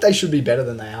feel like they should be better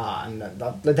than they are, and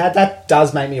that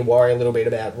does make me worry a little bit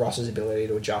about Ross's ability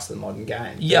to adjust to the modern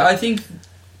game. Yeah, I think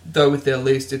though with their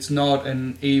list, it's not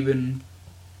an even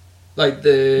Like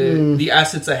the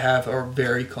assets they have are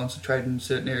very concentrated in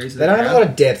certain areas. They don't have a lot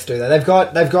of depth, do they? They've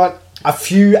got a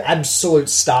few absolute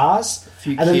stars,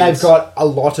 and then they've got a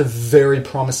lot of very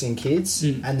promising kids,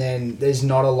 and then there's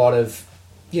not a lot of,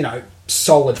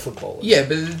 solid footballers. Yeah,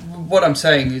 but what I'm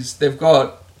saying is they've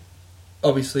got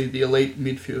obviously the elite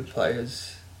midfield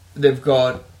players. They've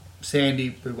got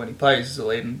Sandy, who when he plays is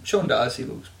elite, and Sean Darcy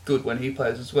looks good when he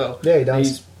plays as well. Yeah, he does.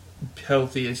 He's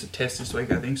healthy as a test this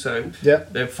week, I think, so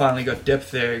Yep. they've finally got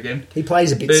depth there again. He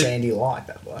plays a bit Sandy-like,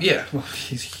 that bloke. Yeah, well,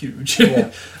 he's huge.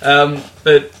 Yeah.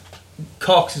 But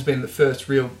Cox has been the first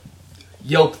real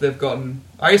yelp they've gotten.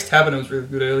 I guess Taberner was really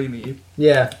good early in the year.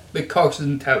 Yeah. But Cox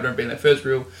and Taberner have been their first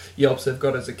real yelps they've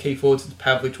got as a key forward since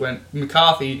Pavlich went.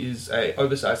 McCarthy is a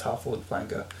oversized half-forward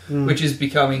flanker, which is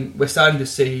becoming... We're starting to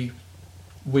see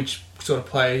which sort of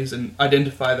players and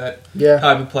identify that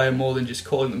type of player more than just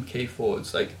calling them key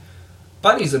forwards. Like,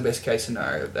 Buddy's the best case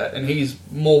scenario of that, and he's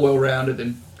more well-rounded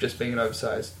than just being an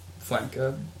oversized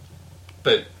flanker.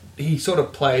 But he sort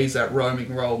of plays that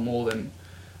roaming role more than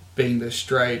being the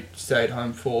straight,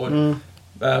 stay-at-home forward.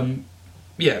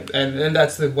 Yeah, and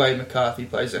that's the way McCarthy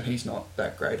plays, and he's not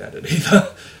that great at it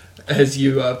either, as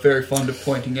you are very fond of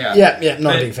pointing out. Yeah,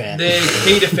 not a big fan. Their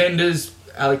key defenders,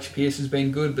 Alex Pearce has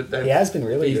been good, but he has been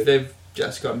really good. They've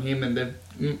just gotten him,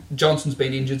 and Johnson's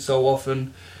been injured so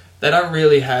often. They don't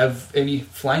really have any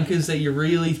flankers that you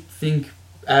really think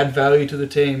add value to the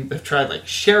team. They've tried like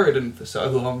Sheridan for so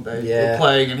long they were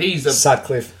playing, and he's a...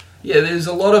 Sutcliffe. Yeah, there's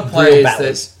a lot of players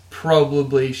that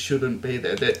probably shouldn't be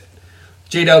there, that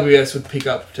GWS would pick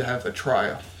up to have a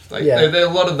trial. Like there are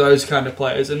a lot of those kind of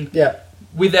players, and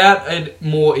without a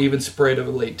more even spread of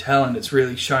elite talent, it's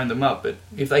really shown them up. But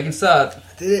if they can start...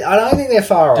 I don't think they're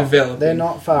far off. They're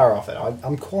not far off it.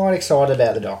 I'm quite excited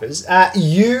about the Dockers. I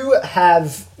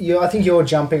think you're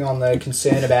jumping on the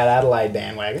concern about Adelaide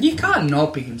bandwagon. You can't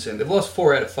not be concerned. They've lost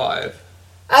 4 out of 5.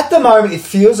 At the moment, it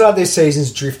feels like this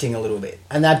season's drifting a little bit,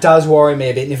 and that does worry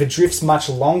me a bit. And if it drifts much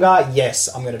longer, yes,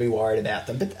 I'm going to be worried about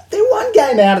them. But they're one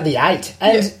game out of the 8,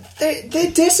 and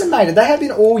they're decimated. They have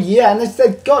been all year, and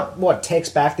they've got, Tex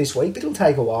back this week, but it'll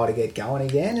take a while to get going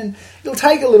again, and it'll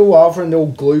take a little while for them to all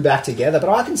glue back together, but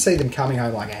I can see them coming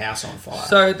home like a house on fire.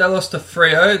 So they lost to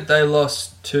Freo, they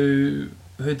lost to...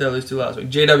 Who'd they lose to last week?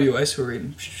 GWS, who were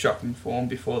in shocking form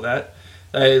before that.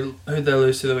 Who'd they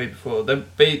lose to the week before? They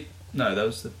beat... No, that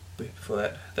was the week before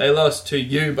that. They lost to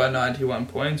you by 91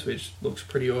 points, which looks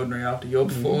pretty ordinary after your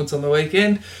performance on the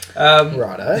weekend.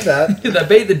 Righto, that. They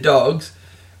beat the Dogs,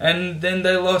 and then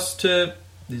they lost to...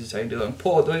 This is taking too long.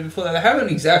 Port the week before that. They haven't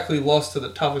exactly lost to the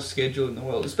toughest schedule in the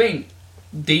world. It's been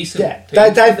decent. Yeah,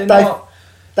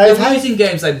 they're losing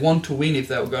games they'd want to win if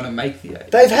they were going to make the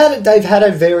 8. They've had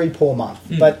a very poor month,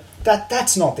 but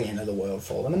that's not the end of the world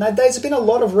for them. And there's been a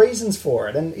lot of reasons for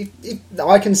it, and if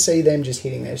I can see them just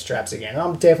hitting their straps again. And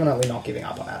I'm definitely not giving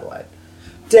up on Adelaide.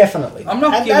 Definitely, I'm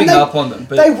not giving up on them.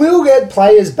 But they will get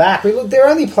players back. Look, their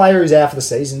only player who's out for the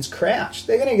season's Crouch.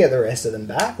 They're going to get the rest of them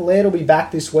back. Laird will be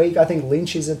back this week. I think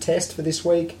Lynch is a test for this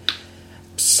week.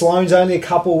 Sloane's only a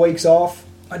couple of weeks off.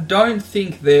 I don't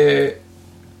think they'd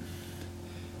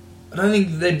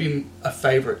be a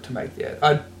favourite to make the 8.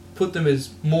 I'd put them as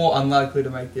more unlikely to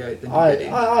make the 8 than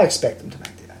I expect them to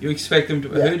make the 8. You expect them to...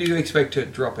 Yeah. Who do you expect to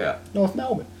drop out? North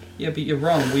Melbourne. Yeah, but you're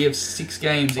wrong. We have 6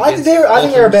 games against... I think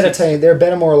they're a better team. They're a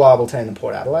better, more reliable team than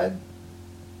Port Adelaide.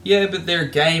 Yeah, but they're a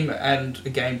game and a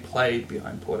game played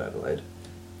behind Port Adelaide.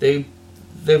 They've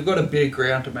got a bit of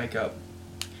ground to make up.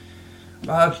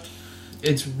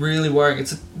 It's really worrying.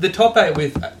 The top 8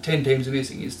 with 10 teams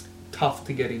missing is tough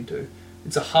to get into.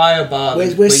 It's a higher bar.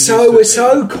 We're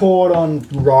so caught on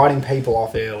writing people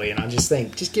off early, and I just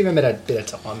think just give them a bit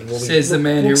of time. And Says the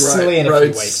man who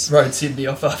wrote Sydney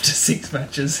off after 6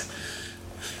 matches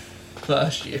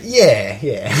last year. Yeah,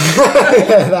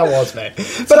 that was me.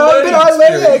 But I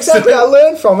learned exactly. I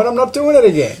learned from it. I'm not doing it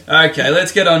again. Okay,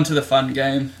 let's get on to the fun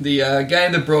game. The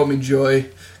game that brought me joy.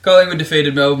 Collingwood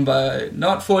defeated Melbourne by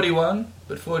not 41,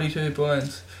 but 42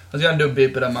 points. I was going to do a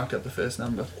bit, but I mucked up the first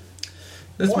number.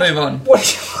 Let's move on. What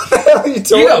the hell are you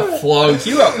talking You got flogged.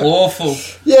 You are awful.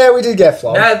 Yeah, we did get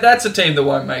flogged. That's a team that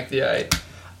won't make the 8.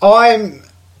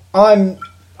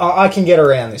 I can get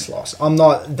around this loss. I'm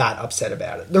not that upset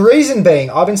about it. The reason being,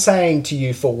 I've been saying to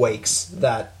you for weeks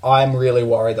that I'm really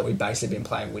worried that we've basically been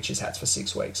playing witches' hats for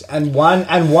 6 weeks. And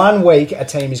one week, a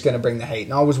team is going to bring the heat.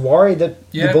 And I was worried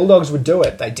that the Bulldogs would do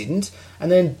it. They didn't.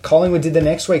 And then Collingwood did the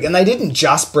next week. And they didn't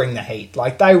just bring the heat.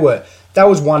 Like, that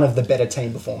was one of the better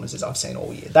team performances I've seen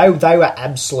all year. They were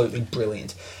absolutely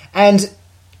brilliant. And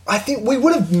I think we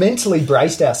would have mentally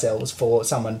braced ourselves for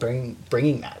someone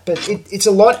bringing that. But it's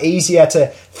a lot easier to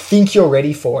think you're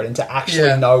ready for it and to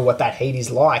actually know what that heat is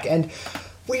like. And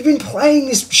we've been playing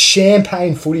this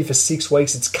champagne footy for 6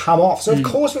 weeks. It's come off. So, of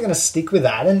course, we're going to stick with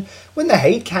that. And when the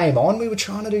heat came on, we were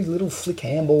trying to do little flick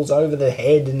handballs over the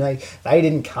head and they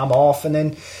didn't come off. And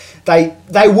then they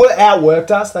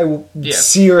outworked us. They were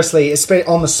seriously, especially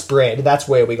on the spread, that's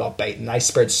where we got beaten. They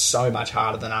spread so much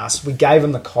harder than us. We gave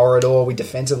them the corridor. We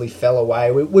defensively fell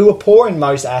away. We were poor in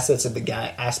most aspects of the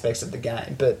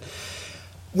game. But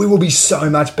we will be so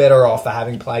much better off for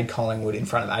having played Collingwood in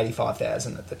front of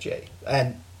 85,000 at the G.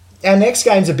 And our next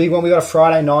game's a big one. We've got a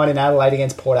Friday night in Adelaide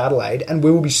against Port Adelaide, and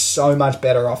we will be so much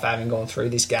better off having gone through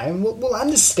this game. We'll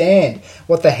understand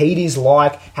what the heat is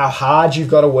like, how hard you've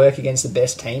got to work against the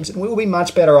best teams, and we will be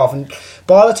much better off. And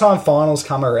by the time finals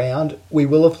come around, we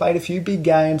will have played a few big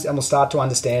games, and we'll start to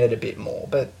understand it a bit more.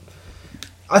 But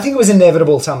I think it was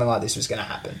inevitable something like this was going to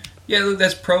happen. Yeah, look,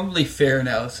 that's probably fair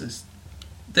analysis.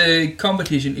 The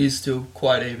competition is still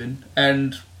quite even,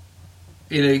 and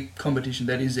in a competition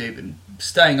that is even,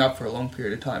 staying up for a long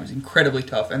period of time is incredibly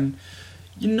tough. And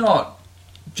you're not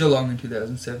Geelong in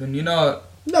 2007. You're not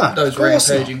those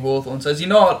rampaging Hawthorns. You're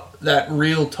not that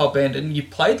real top end. And you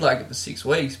played like it for 6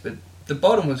 weeks, but the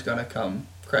bottom was going to come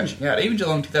crashing out. Even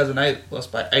Geelong 2008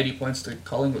 lost by 80 points to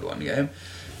Collingwood one game.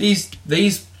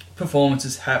 These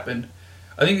performances happened.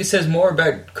 I think it says more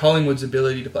about Collingwood's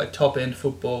ability to play top end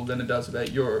football than it does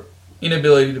about your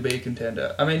inability to be a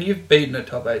contender. I mean, you've beaten a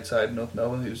top 8 side, North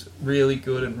Melbourne, who's really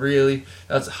good and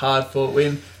that's a hard-fought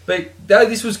win. But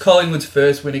this was Collingwood's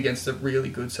first win against a really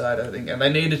good side, I think, and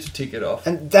they needed to tick it off.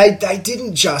 And they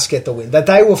didn't just get the win.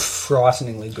 They were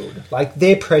frighteningly good. Like,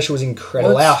 their pressure was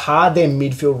incredible. How hard their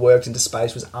midfield worked into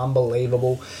space was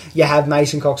unbelievable. You have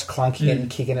Mason Cox clunking it and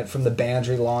kicking it from the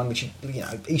boundary line, which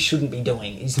he shouldn't be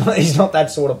doing. He's not that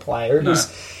sort of player.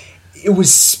 It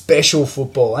was special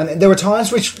football, and there were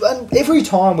times every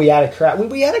time we had a crack,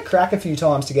 we had a crack a few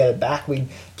times to get it back. We'd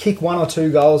kick 1 or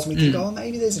 2 goals, and we'd think,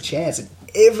 maybe there's a chance. And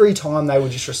every time they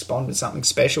would just respond with something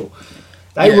special.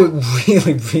 They were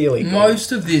really, really good.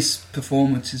 Most of this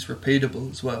performance is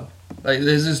repeatable as well. Like,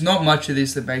 there's not much of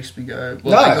this that makes me go,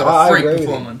 well, they got a freak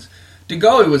performance. De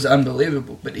Goey was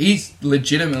unbelievable, but he's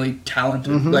legitimately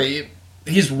talented. Mm-hmm. Like,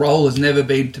 his role has never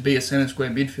been to be a centre square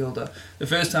midfielder. The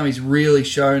first time he's really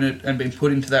shown it and been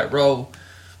put into that role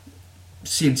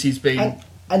since he's been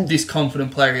this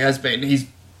confident player he has been. He's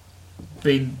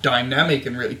been dynamic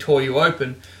and really tore you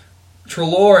open.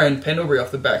 Treloar and Pendlebury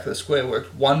off the back of the square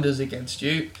worked wonders against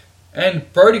you.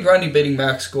 And Brodie Grundy beating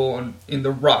Max Gawn in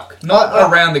the ruck,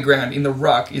 not around the ground, in the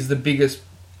ruck, is the biggest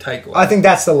takeaway. I think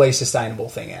that's the least sustainable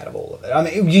thing out of all of it. I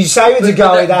mean, you say with De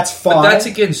Goey, that's fine. But that's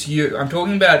against you. I'm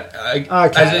talking about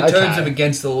terms of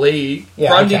against the league.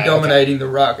 Grundy dominating the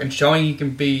ruck and showing he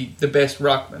can be the best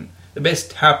ruckman, the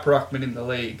best tap ruckman in the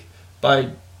league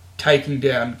by taking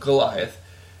down Goliath.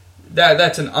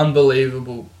 That's an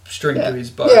unbelievable string to his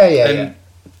bow.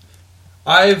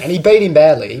 And he beat him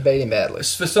badly.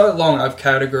 For so long, I've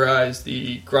categorised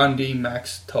the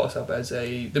Grundy-Max toss-up as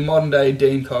the modern-day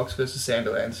Dean Cox versus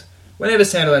Sandilands. Whenever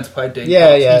Sandilands played Dean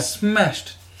Cox, he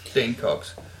smashed Dean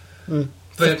Cox.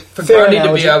 But for Grundy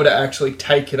to be able to actually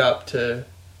take it up to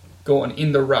Gawn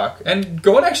in the ruck, and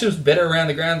Gawn actually was better around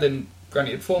the ground than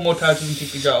Grundy. Had 4 more touches and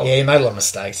kicked a goal. Yeah, he made a lot of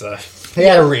mistakes, though. He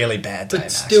had a really bad day,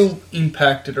 but still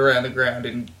impacted around the ground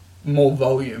in more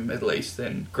volume, at least,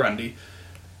 than Grundy.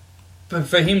 But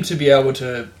for him to be able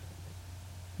to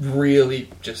really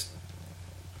just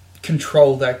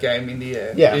control that game in the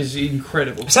air is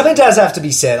incredible. Something does have to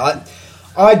be said.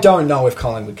 I don't know if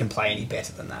Collingwood can play any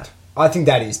better than that. I think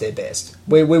that is their best.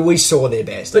 We saw their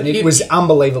best, and it was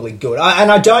unbelievably good.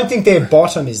 And I don't think their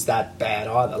bottom is that bad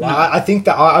either. Like, I think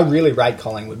that I really rate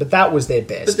Collingwood, but that was their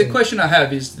best. But the question I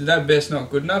have is that best not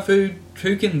good enough? Who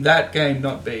can that game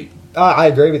not beat? I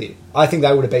agree with you. I think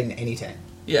they would have beaten any team.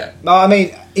 Yeah. I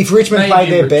mean, if Richmond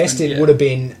played their best, it would have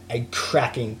been a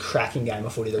cracking game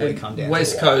of footy that would have come down.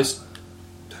 West Coast,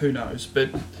 who knows? But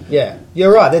yeah,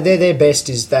 you're right. Their best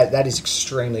is that is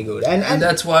extremely good, and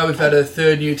that's why we've had a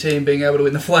third new team being able to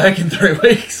win the flag in 3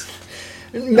 weeks.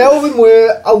 Melbourne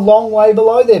were a long way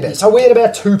below their best. So we had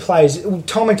about 2 players.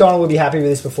 Tom McDonald would be happy with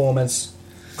this performance.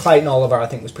 Clayton Oliver, I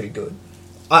think, was pretty good.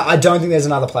 I don't think there's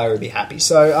another player who would be happy.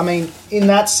 So, I mean, in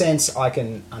that sense, I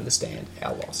can understand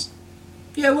our loss.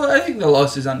 Yeah, well, I think the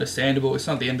loss is understandable. It's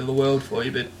not the end of the world for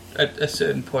you, but at a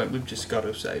certain point, we've just got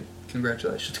to say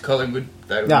congratulations to Collingwood.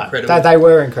 They were incredible. They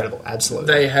were incredible,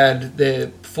 absolutely. They had their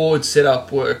forward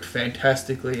setup worked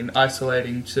fantastically in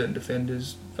isolating certain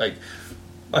defenders. Like,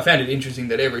 I found it interesting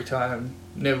that every time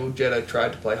Neville Jetta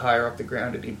tried to play higher up the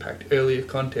ground and impact earlier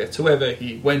contests, whoever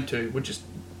he went to would just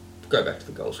go back to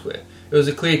the goal square. It was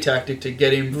a clear tactic to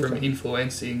get him from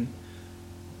influencing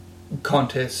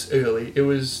contests early. It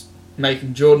was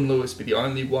making Jordan Lewis be the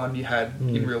only one you had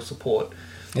in real support.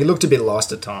 He looked a bit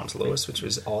lost at times, Lewis, which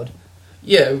was odd.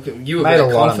 Yeah, you were Made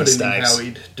very a lot of confident in mistakes. how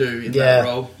he'd do in that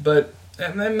role. But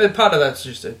and then part of that's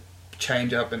just a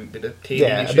change up and a bit of teething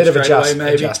Yeah, issues a bit of straight away,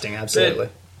 maybe. adjusting, absolutely.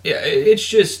 But, yeah, it's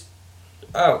just...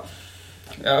 what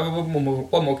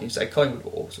more can you say? Collingwood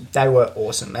were awesome. They were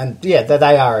awesome. And, yeah,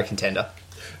 they are a contender.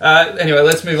 Anyway,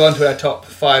 let's move on to our top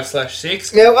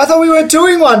 5/6. Yeah, I thought we weren't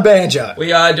doing one, Banjo.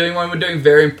 We are doing one. We're doing a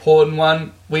very important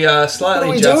one. We are slightly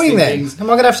What are we adjusting doing then? things. Am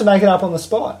I going to have to make it up on the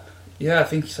spot? Yeah, I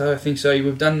think so.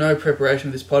 We've done no preparation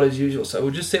for this pod as usual, so we'll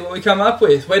just see what we come up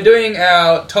with. We're doing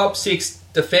our top 6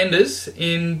 defenders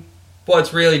in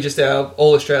what's really just our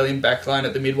all-Australian backline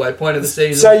at the midway point of the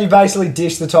season. So you basically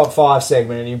dished the top 5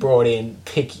 segment and you brought in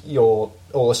pick your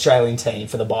all-Australian team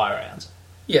for the bye rounds.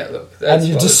 Yeah, look. And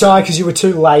you decide, because you were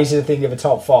too lazy to think of a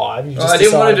top 5. You just I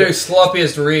didn't want to do decided-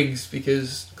 sloppiest rigs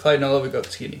because Clayton Oliver got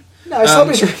skinny. No,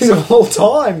 sloppy rigs of all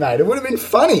time, mate. It would have been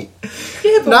funny.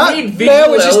 Yeah, but No, we need visual now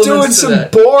we're just doing elements to some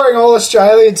that. boring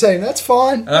all-Australian team. That's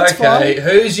fine. That's Okay, fine.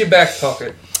 who's your back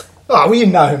pocket? Oh, well, you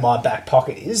know who my back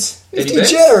pocket is. Eddie It's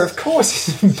Betts? Jetta, of course,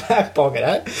 he's in back pocket,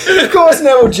 eh? Of course,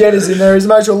 Neville Jetta's in there. He's the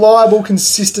most reliable,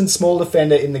 consistent small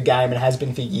defender in the game and has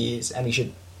been for years. And he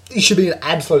should be an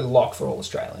absolute lock for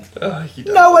All-Australian. Oh, you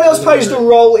don't No one else believe plays it. the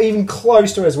role even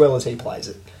close to as well as he plays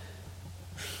it.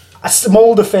 A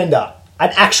small defender.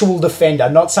 An actual defender,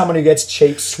 not someone who gets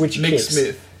cheap switch Nick kicks.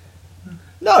 Smith.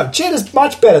 No, Jetta's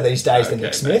much better these days than Okay,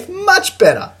 Nick Smith. Much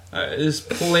better. There's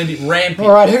plenty. Rampy.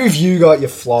 All right, who have you got, you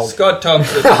flog? Scott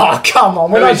Thompson. Oh, come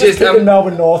on. We're No, not it's just just, picking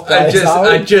Melbourne North players,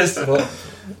 well,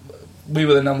 we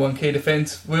were the number one key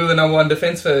defence. We were the number one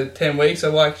defence for 10 weeks,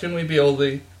 so why shouldn't we be all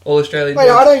Australian? Wait,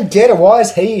 I don't get it. Why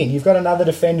is he in? You've got another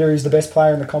defender who's the best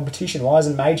player in the competition. Why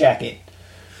isn't Majak in?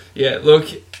 Yeah, look,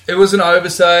 it was an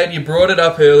oversight. You brought it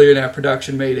up earlier in our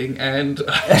production meeting, and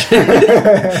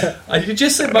it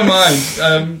just slipped my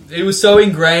mind. It was so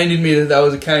ingrained in me that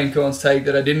was a Kane Corns take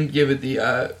that I didn't give it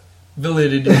the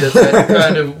validity that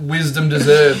kind of wisdom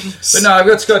deserved. But no, I've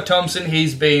got Scott Thompson.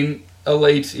 He's been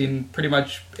elite in pretty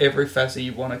much every facet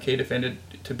you want a key defender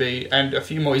to be, and a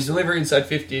few more. He's delivering inside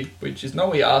 50, which is not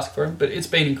what you ask for him, but it's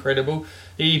been incredible.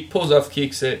 He pulls off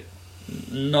kicks that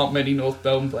not many North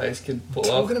Melbourne players can pull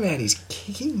off. Talking about his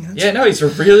kicking. Yeah, no, he's a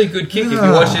really good kick. If you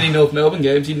watch any North Melbourne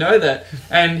games, you know that.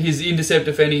 And his intercept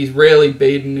defending, he's rarely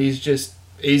beaten.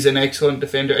 He's an excellent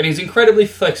defender, and he's incredibly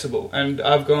flexible. And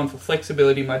I've gone for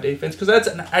flexibility in my defence because that's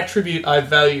an attribute I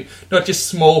value, not just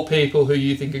small people who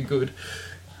you think are good.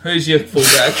 Who's your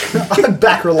fullback? I'm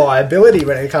back reliability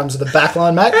when it comes to the back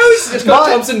line, mate. How is Scott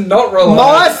Thompson not reliable?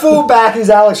 My fullback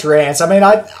is Alex Rance. I mean,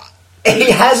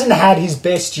 he hasn't had his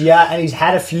best year, and he's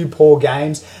had a few poor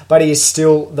games, but he is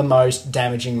still the most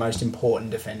damaging, most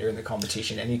important defender in the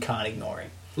competition, and you can't ignore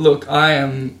him. Look, I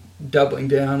am doubling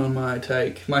down on my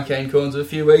take. My Kane Corns a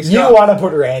few weeks You ago. want to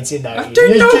put Rance in, don't you? I do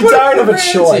you not you want don't to have put a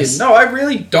Rance choice. in. No, I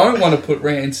really don't want to put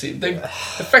Rance in. The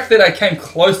fact that I came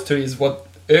close to is what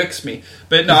irks me.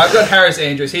 But no, I've got Harris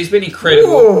Andrews. He's been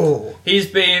incredible. Ooh. He's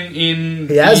been in...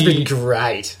 He has been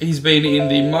great. He's been in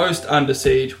the most under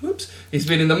siege... Whoops. He's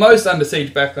been in the most under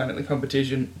siege backline in the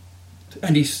competition.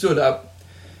 And he stood up.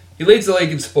 He leads the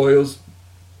league in spoils.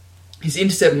 His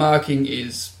intercept marking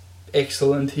is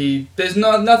excellent. There's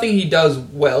nothing he does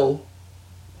well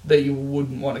that you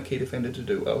wouldn't want a key defender to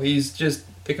do well. He's just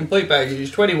the complete package.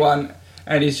 He's 21...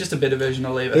 and he's just a better version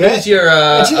of Lever. Yeah. Who's your...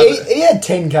 He had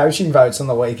 10 coaching votes on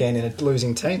the weekend in a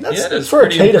losing team. That's for a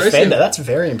pretty key impressive. defender. That's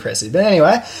very impressive. But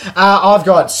anyway, I've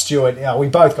got Stewart. We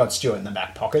both got Stewart in the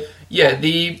back pocket. Yeah,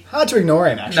 Hard to ignore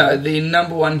him, actually. the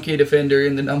number one key defender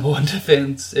in the number one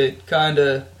defence. It kind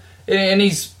of... And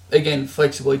he's, again,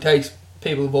 flexible. He takes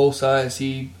people of all sizes.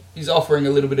 He's offering a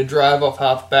little bit of drive off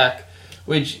half back,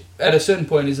 which at a certain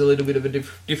point is a little bit of a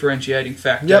differentiating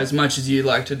factor, Yep. as much as you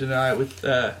like to deny it with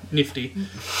Nifty.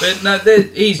 But no,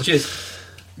 he's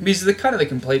the kind of the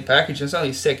complete package. It's only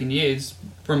his second year. It's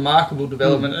remarkable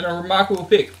development and a remarkable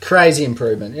pick. Crazy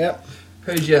improvement, yep.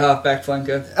 Who's your half-back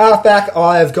flanker? Halfback,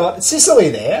 I've got Sicily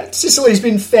there. Sicily's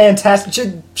been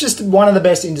fantastic. Just one of the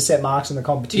best intercept marks in the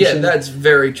competition. Yeah, that's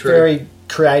very true. Very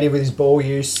creative with his ball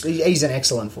use. He's an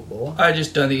excellent footballer. I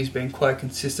just don't think he's been quite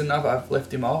consistent enough. I've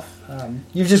left him off.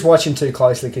 You've just watched him too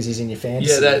closely because he's in your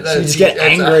fantasy. Yeah, so you just get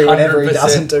angry whenever he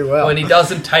doesn't do well. When he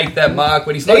doesn't take that mark,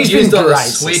 when he's not used on the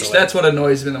switch, Sicily. that's what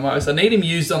annoys me the most. I need him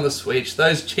used on the switch.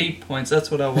 Those cheap points, that's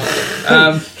what I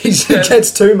want. He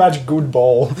gets too much good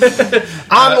ball.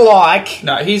 Unlike...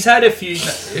 No, he's had a few...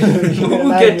 we'll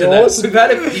get to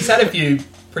that. He's had a few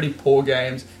pretty poor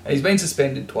games, and he's been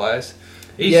suspended twice.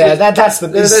 That's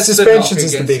the suspensions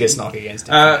is the biggest knock against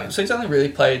him. So he's only really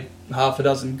played half a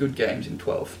dozen good games in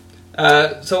 12.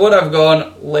 So what I've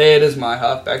gone, Laird as my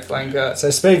halfback flanker. So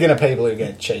speaking of people who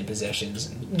get cheap possessions...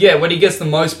 when he gets the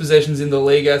most possessions in the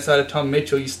league outside of Tom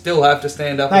Mitchell, you still have to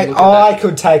stand up and Mate, look at that. I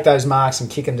could take those marks and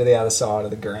kick them to the other side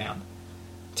of the ground.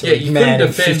 You couldn't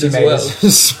defend as well.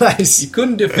 Space. You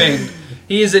couldn't defend.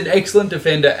 He is an excellent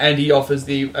defender, and he offers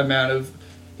the amount of...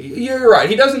 You're right,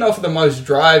 he doesn't offer the most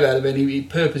drive out of any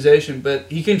per possession, but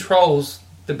he controls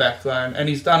the back line, and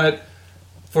he's done it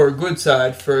for a good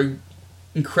side for an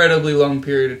incredibly long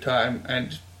period of time,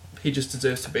 and he just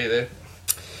deserves to be there.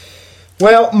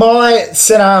 Well, my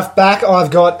centre-half back, I've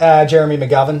got Jeremy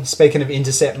McGovern. Speaking of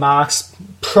intercept marks,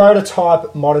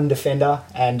 prototype modern defender,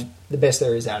 and the best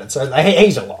there is at it. So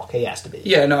he's a lock. He has to be.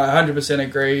 Yeah, no, I 100%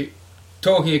 agree.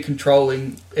 Talking of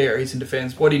controlling areas in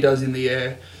defence, what he does in the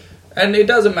air, and it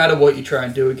doesn't matter what you try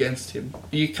and do against him.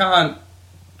 You can't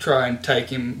try and take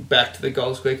him back to the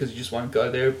goal square because he just won't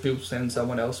go there. He'll send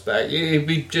someone else back.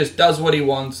 He just does what he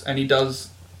wants, and he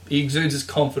exudes his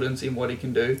confidence in what he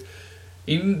can do.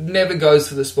 He never goes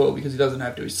for the spoil because he doesn't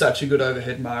have to. He's such a good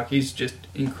overhead mark. He's just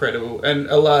incredible, and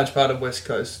a large part of West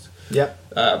Coast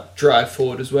drive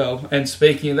forward as well. And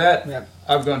speaking of that,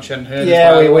 I've gone Shannon Hearn.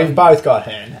 Yeah, we've both got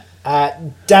Hearn.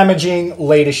 Damaging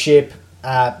leadership,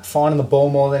 finding the ball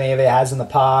more than he ever has in the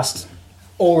past.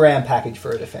 All-round package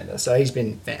for a defender. So he's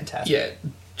been fantastic. Yeah,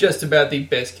 just about the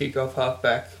best kick-off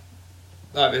halfback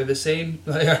I've ever seen.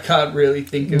 I can't really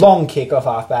think of... Long kick-off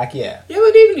halfback, yeah. Yeah,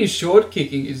 but even his short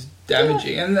kicking is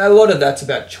damaging. Yeah. And a lot of that's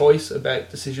about choice,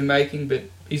 about decision-making, but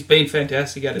he's been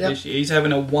fantastic at it this year. He's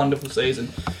having a wonderful season.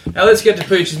 Now let's get to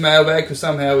Pooch's mailbag, because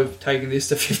somehow we've taken this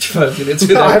to 55 minutes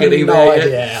without getting there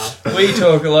yet. We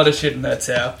talk a lot of shit, and that's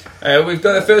how. We've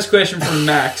got the first question from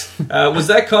Max. Was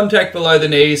that contact below the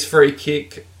knees free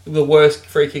kick the worst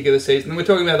free kick of the season? And we're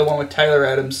talking about the one where Taylor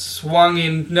Adams swung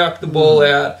in, knocked the ball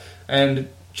out, and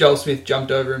Joel Smith jumped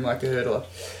over him like a hurdler.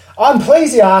 I'm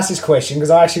pleased you asked this question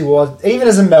because I actually was, even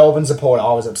as a Melbourne supporter,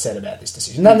 I was upset about this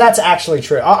decision. And that's actually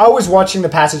true. I was watching the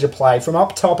passage of play from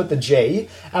up top at the G,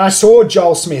 and I saw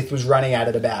Joel Smith was running at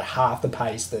it about half the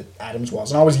pace that Adams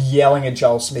was. And I was yelling at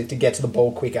Joel Smith to get to the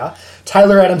ball quicker.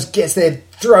 Taylor Adams gets there,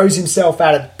 throws himself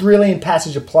at it. Brilliant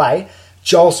passage of play.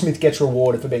 Joel Smith gets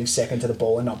rewarded for being second to the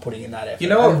ball and not putting in that effort. You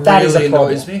know what really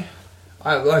annoys me?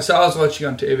 I was watching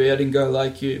on TV, I didn't go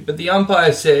like you, but the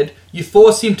umpire said, you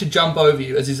force him to jump over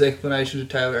you as his explanation to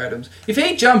Taylor Adams. If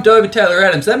he jumped over Taylor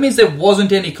Adams, that means there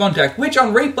wasn't any contact, which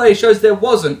on replay shows there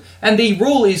wasn't, and the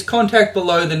rule is contact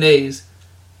below the knees.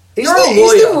 Is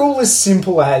the rule as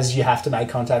simple as you have to make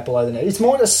contact below the knee? It's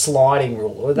more a sliding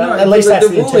rule. At least that's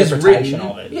the interpretation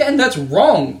of it. Yeah, and that's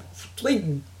wrong.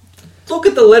 Look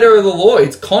at the letter of the law.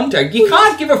 It's contact. You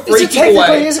can't give a free kick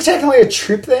away. Is it technically a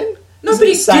trip then? No, but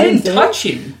he didn't touch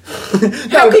him.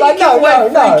 How can you give away a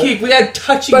free kick without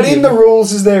touching him? But in the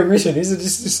rules as they're written, is it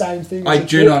just the same thing? I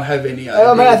do not have any idea.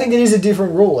 I mean, I think it is a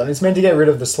different rule, and it's meant to get rid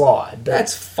of the slide. But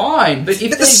that's fine. But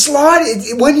if the slide,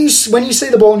 when you see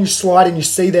the ball and you slide and you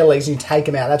see their legs and you take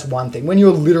them out, that's one thing. When you're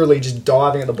literally just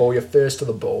diving at the ball, you're first to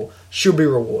the ball, should be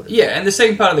rewarded. Yeah, and the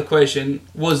second part of the question,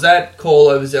 was that call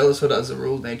overzealous or does the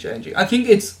rules need changing? I think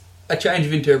it's a change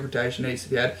of interpretation needs to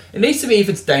be had. It needs to be if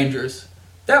it's dangerous.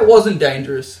 That wasn't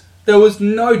dangerous. There was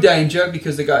no danger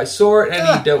because the guy saw it and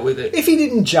he dealt with it. If he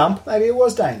didn't jump, maybe it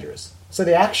was dangerous. So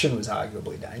the action was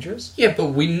arguably dangerous. Yeah, but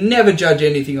we never judge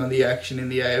anything on the action in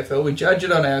the AFL. We judge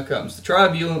it on outcomes. The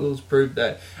tribunals proved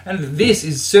that. And this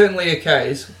is certainly a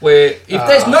case where if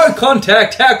there's no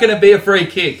contact, how can it be a free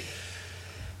kick?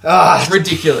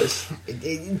 Ridiculous.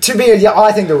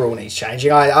 I think the rule needs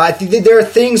changing. I think there are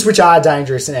things which are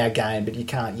dangerous in our game, but you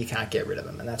can't get rid of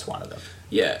them, and that's one of them.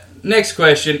 Yeah. Next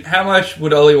question. How much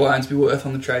would Ollie Wines be worth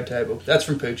on the trade table? That's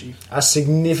from Poochie. A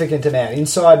significant amount.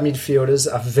 Inside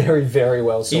midfielders are very, very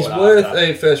well sought after. He's worth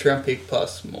a first-round pick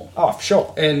plus more. Oh,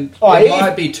 sure. And it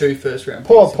might be 2 first-round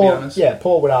picks, to be honest. Yeah,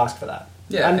 Port would ask for that.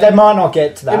 Yeah, and they might not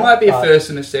get to that. It might be a first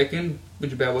and a second, which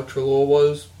is about what Treloar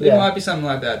was. It might be something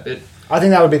like that, but I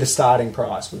think that would be the starting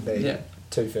price, would be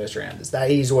 2 first-rounders. That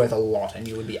he's worth a lot, and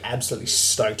you would be absolutely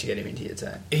stoked to get him into your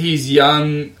team. He's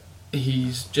young.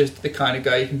 he's just the kind of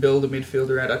guy you can build a midfield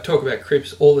around. I talk about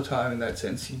Cripps all the time in that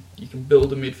sense. You can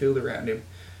build a midfield around him.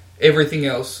 Everything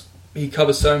else, he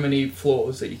covers so many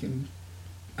flaws that you can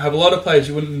have a lot of players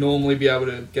you wouldn't normally be able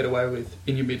to get away with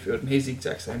in your midfield, and he's the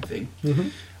exact same thing. Mm-hmm.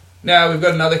 Now, we've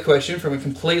got another question from a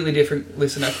completely different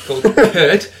listener called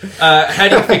Kurt. How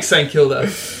do you fix St Kilda?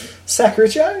 Sack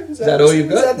Richo? Is that all you've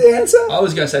got? Is that the answer? I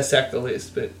was going to say sack the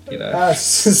list, but,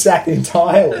 Sack the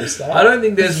entire list. I don't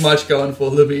think there's much going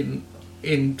for them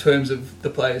in terms of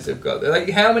the players they've got there. Like,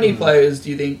 how many players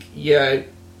do you think,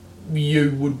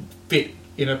 you would fit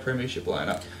in a premiership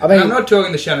lineup? I mean, I'm not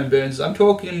talking the Shannon Burns. I'm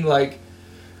talking, like,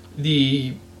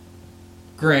 the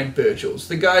Grant Birchells,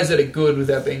 the guys that are good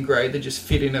without being great, that just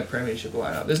fit in a premiership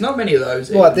lineup. There's not many of those.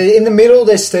 What, in the middle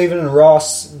there's Stephen and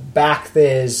Ross. Back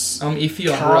there's I'm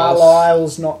iffy on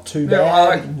Carlisle's not too bad. I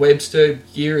like Webster.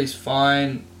 Geary's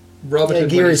fine. Robertson,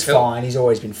 Geary's fine. He's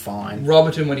always been fine.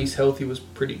 Robertson, when he's healthy, was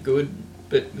pretty good,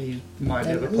 but he might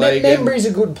never play again. Membry's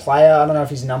a good player. I don't know if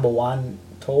he's number one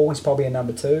tall. He's probably a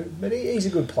number two, but he's a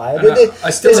good player. I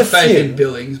still have faith in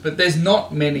Billings, but there's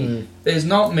not many. There's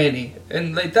not many,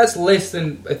 and that's less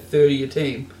than a 30-year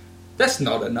team. That's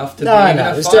not enough to be in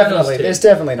a finals team. There's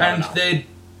definitely not enough. And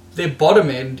their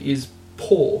bottom end is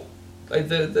poor. Like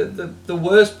the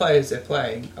worst players they're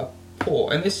playing are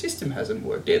poor, and their system hasn't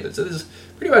worked either. So there's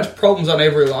pretty much problems on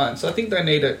every line. So I think they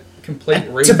need a complete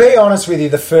rebuild. To be honest with you,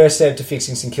 the first step to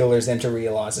fixing St Kilda is then to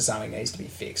realise that something needs to be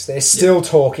fixed. They're still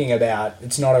talking about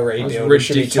it's not a rebuild, it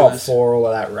should be top four, all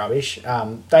of that rubbish.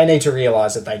 They need to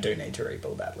realise that they do need to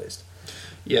rebuild that list.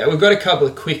 Yeah, we've got a couple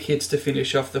of quick hits to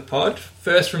finish off the pod.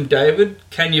 First from David,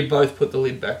 can you both put the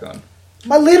lid back on?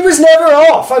 My lid was never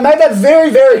off. I made that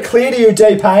very, very clear to you,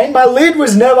 D-Payne. My lid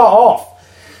was never off.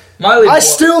 I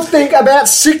still think about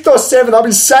 6th or 7th. I've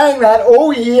been saying that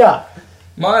all year.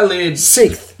 My lid...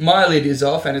 6th. My lid is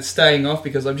off, and it's staying off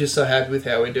because I'm just so happy with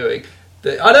how we're doing.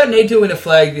 I don't need to win a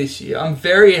flag this year. I'm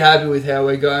very happy with how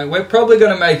we're going. We're probably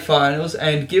going to make finals,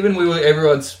 and given we were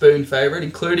everyone's spoon favourite,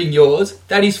 including yours,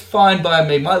 that is fine by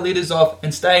me. My lid is off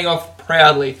and staying off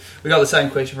proudly. We got the same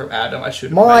question from Adam.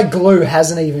 My glue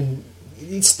hasn't even...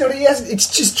 It's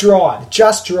just dried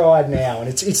now, and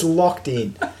it's locked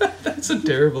in. That's a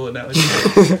terrible analogy.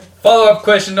 Follow-up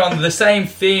question on the same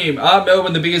theme. Are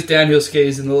Melbourne the biggest downhill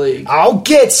skiers in the league? I'll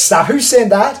get stuff. Who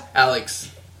said that?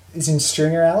 Alex. Is in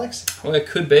Stringer, Alex? Well, it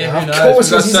could be. Who knows? Of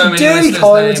course, we've got so many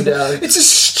listeners named Alex. It's a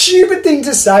stupid thing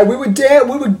to say. We were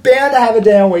bound to have a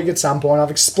down week at some point.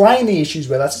 I've explained the issues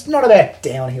with us. It's not about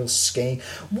downhill skiing.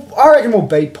 I reckon we'll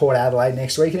beat Port Adelaide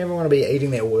next week, and everyone will be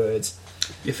eating their words.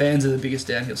 Your fans are the biggest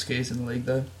downhill skiers in the league,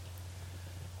 though.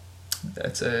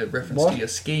 That's a reference to your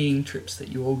skiing trips that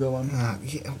you all go on.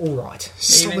 Yeah, all right.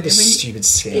 Stop with the stupid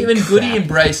skiing. Even Goody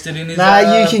embraced it in his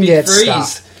you can get freeze.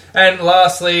 stuff. And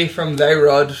lastly, from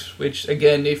Theyrod, which,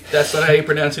 again, if that's not how you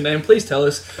pronounce your name, please tell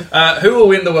us, who will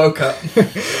win the World Cup?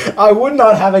 I would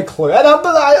not have a clue. But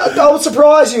I'll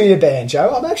surprise you here,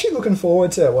 Banjo. I'm actually looking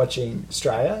forward to watching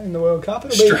Australia in the World Cup.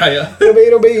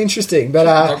 It'll be interesting. But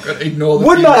not gonna ignore the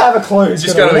not have a clue.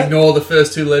 Just got to ignore the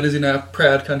first two letters in our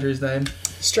proud country's name.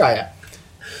 Australia.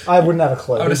 I wouldn't have a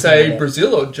clue. I want to say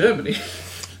Brazil or Germany.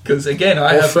 Because, again,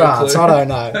 I have France, no clue. I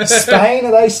don't know. Spain,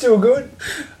 are they still good?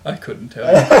 I couldn't tell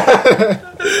you.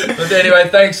 But anyway,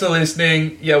 thanks for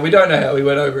listening. Yeah, we don't know how we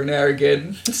went over an hour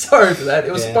again. Sorry for that.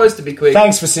 It was supposed to be quick.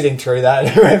 Thanks for sitting through that,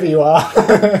 whoever you are.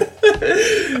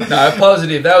 No,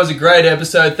 positive. That was a great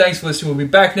episode. Thanks for listening. We'll be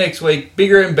back next week,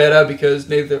 bigger and better, because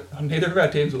neither of our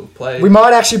teams will have played. We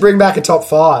might actually bring back a top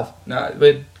 5. No,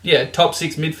 but top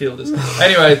 6 midfielders.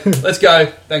 Anyway, let's go.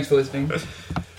 Thanks for listening.